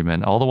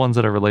argument. All the ones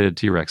that are related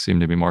to T-Rex seem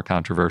to be more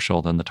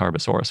controversial than the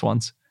Tarbosaurus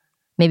ones.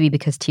 Maybe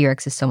because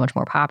T-Rex is so much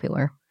more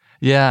popular.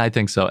 Yeah, I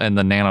think so. And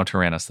the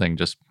Nanotyrannus thing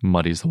just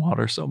muddies the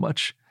water so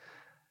much.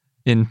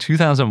 In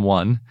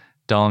 2001,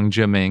 Dong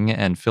Jiming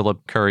and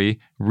Philip Curry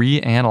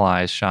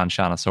reanalyzed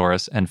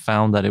Shanshanosaurus and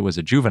found that it was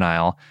a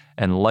juvenile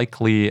and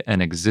likely an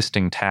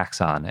existing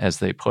taxon, as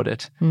they put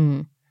it.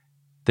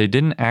 They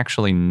didn't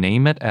actually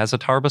name it as a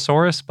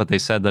Tarbosaurus, but they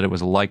said that it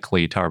was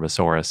likely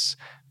Tarbosaurus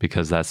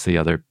because that's the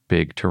other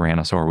big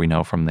tyrannosaur we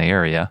know from the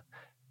area.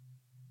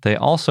 They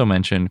also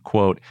mentioned,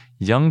 quote,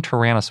 young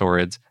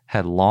tyrannosaurids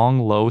had long,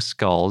 low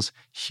skulls,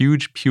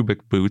 huge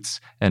pubic boots,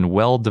 and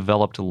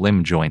well-developed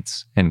limb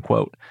joints, end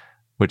quote,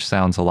 which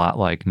sounds a lot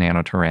like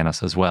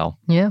Nanotyrannus as well.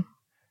 Yeah.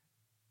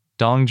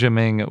 Dong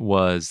Jiming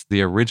was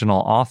the original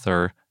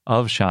author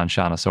of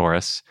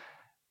Shanshanosaurus,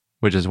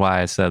 which is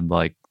why I said,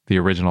 like, the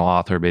original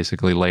author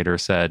basically later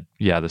said,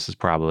 yeah, this is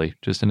probably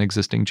just an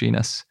existing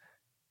genus.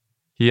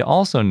 He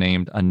also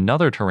named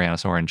another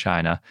tyrannosaur in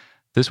China.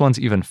 This one's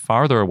even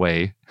farther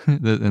away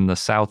in the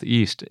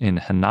southeast in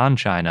Henan,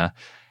 China.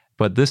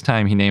 But this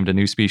time he named a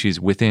new species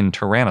within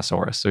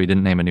Tyrannosaurus. So he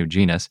didn't name a new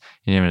genus.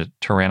 He named it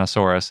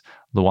Tyrannosaurus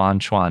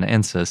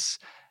luanchuanensis.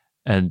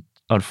 And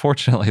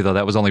unfortunately, though,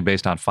 that was only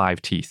based on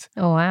 5 teeth.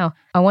 Oh, wow.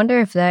 I wonder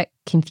if that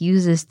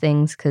confuses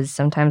things because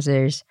sometimes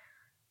there's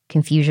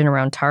confusion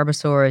around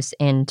Tarbosaurus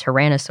and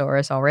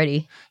Tyrannosaurus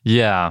already.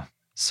 Yeah.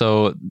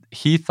 So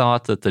he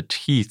thought that the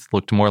teeth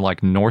looked more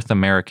like North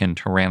American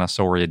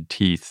Tyrannosaurid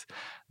teeth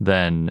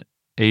than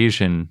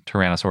Asian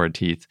Tyrannosaurid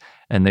teeth.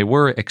 And they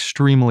were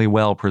extremely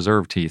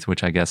well-preserved teeth,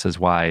 which I guess is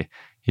why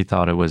he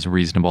thought it was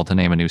reasonable to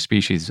name a new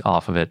species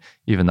off of it,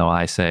 even though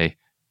I say,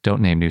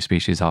 don't name new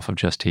species off of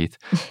just teeth.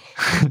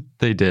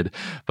 They did.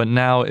 But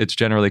now it's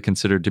generally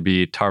considered to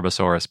be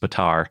Tarbosaurus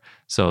batar.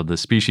 So the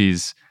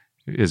species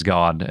is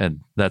gone, and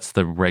that's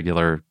the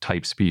regular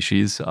type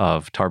species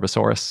of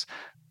Tarbosaurus.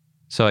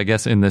 So I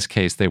guess in this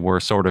case, they were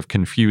sort of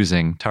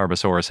confusing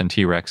Tarbosaurus and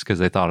T-Rex because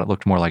they thought it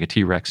looked more like a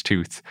T-Rex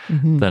tooth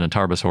than a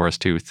Tarbosaurus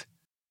tooth.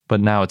 But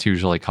now it's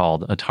usually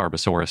called a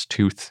Tarbosaurus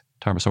tooth,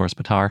 Tarbosaurus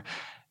batar.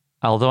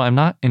 Although I'm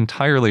not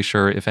entirely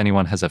sure if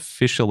anyone has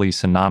officially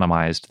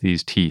synonymized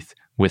these teeth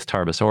with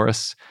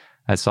Tarbosaurus.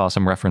 I saw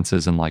some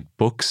references in like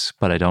books,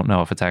 but I don't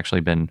know if it's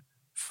actually been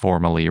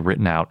formally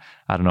written out.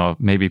 I don't know,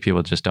 maybe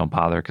people just don't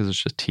bother because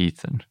it's just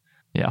teeth and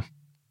yeah.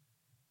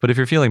 But if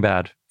you're feeling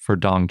bad for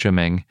Dong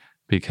Jiming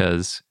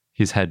because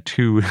he's had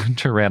 2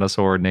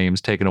 Tyrannosaur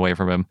names taken away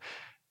from him,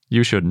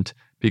 you shouldn't,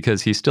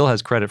 because he still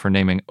has credit for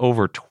naming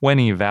over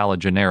 20 valid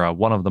genera,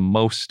 one of the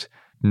most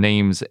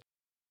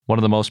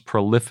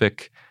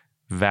prolific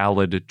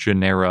valid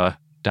genera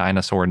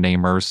dinosaur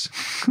namers.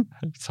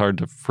 It's hard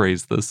to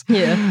phrase this.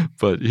 Yeah.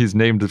 But he's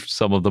named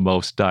some of the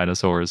most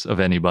dinosaurs of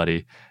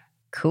anybody.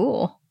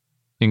 Cool.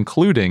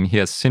 Including, he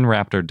has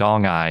Sinraptor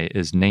Dongai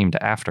is named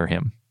after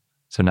him.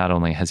 So not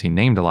only has he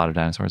named a lot of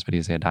dinosaurs, but he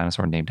has a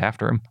dinosaur named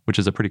after him, which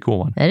is a pretty cool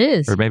one. It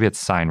is. Or maybe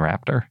it's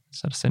Sinraptor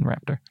instead of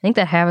Sinraptor. I think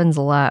that happens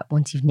a lot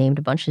once you've named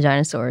a bunch of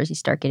dinosaurs. You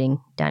start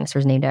getting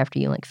dinosaurs named after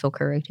you, like Phil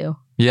Curry, too.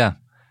 Yeah.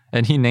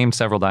 And he named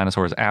several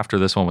dinosaurs after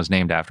this one was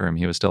named after him.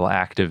 He was still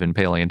active in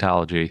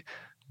paleontology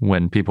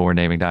when people were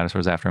naming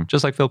dinosaurs after him,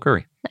 just like Phil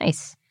Curry.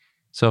 Nice.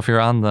 So if you're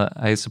on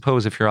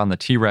the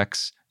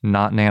T-Rex,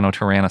 not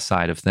Nanotyrannus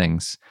side of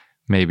things,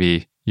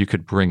 maybe you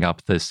could bring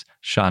up this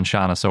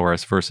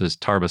Shanshanosaurus versus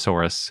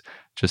Tarbosaurus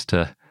just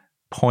to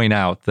point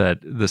out that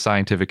the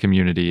scientific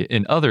community,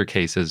 in other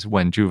cases,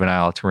 when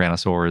juvenile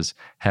tyrannosaurs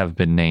have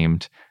been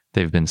named,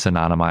 they've been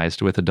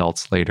synonymized with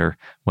adults later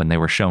when they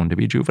were shown to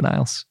be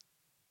juveniles.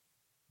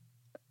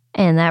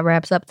 And that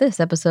wraps up this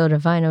episode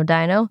of Vino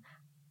Dino.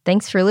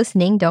 Thanks for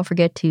listening. Don't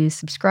forget to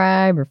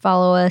subscribe or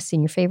follow us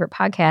in your favorite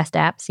podcast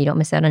app so you don't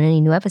miss out on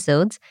any new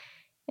episodes.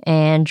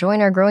 And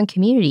join our growing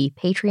community,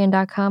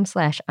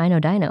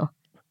 patreon.com/inodino.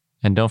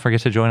 And don't forget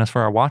to join us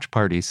for our watch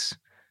parties.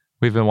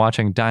 We've been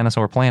watching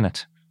Dinosaur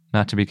Planet,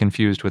 not to be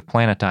confused with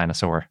Planet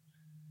Dinosaur.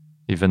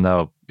 Even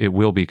though it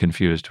will be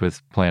confused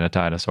with Planet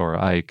Dinosaur.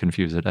 I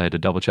confuse it. I had to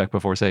double check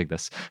before saying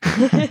this.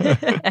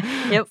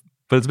 Yep.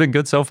 But it's been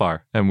good so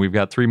far. And we've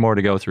got 3 more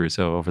to go through.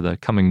 So over the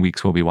coming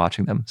weeks, we'll be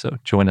watching them. So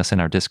join us in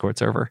our Discord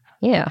server.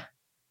 Yeah.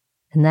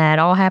 And that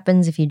all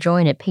happens if you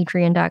join at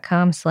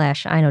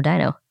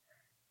patreon.com/inodino.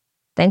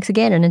 Thanks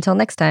again, and until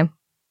next time.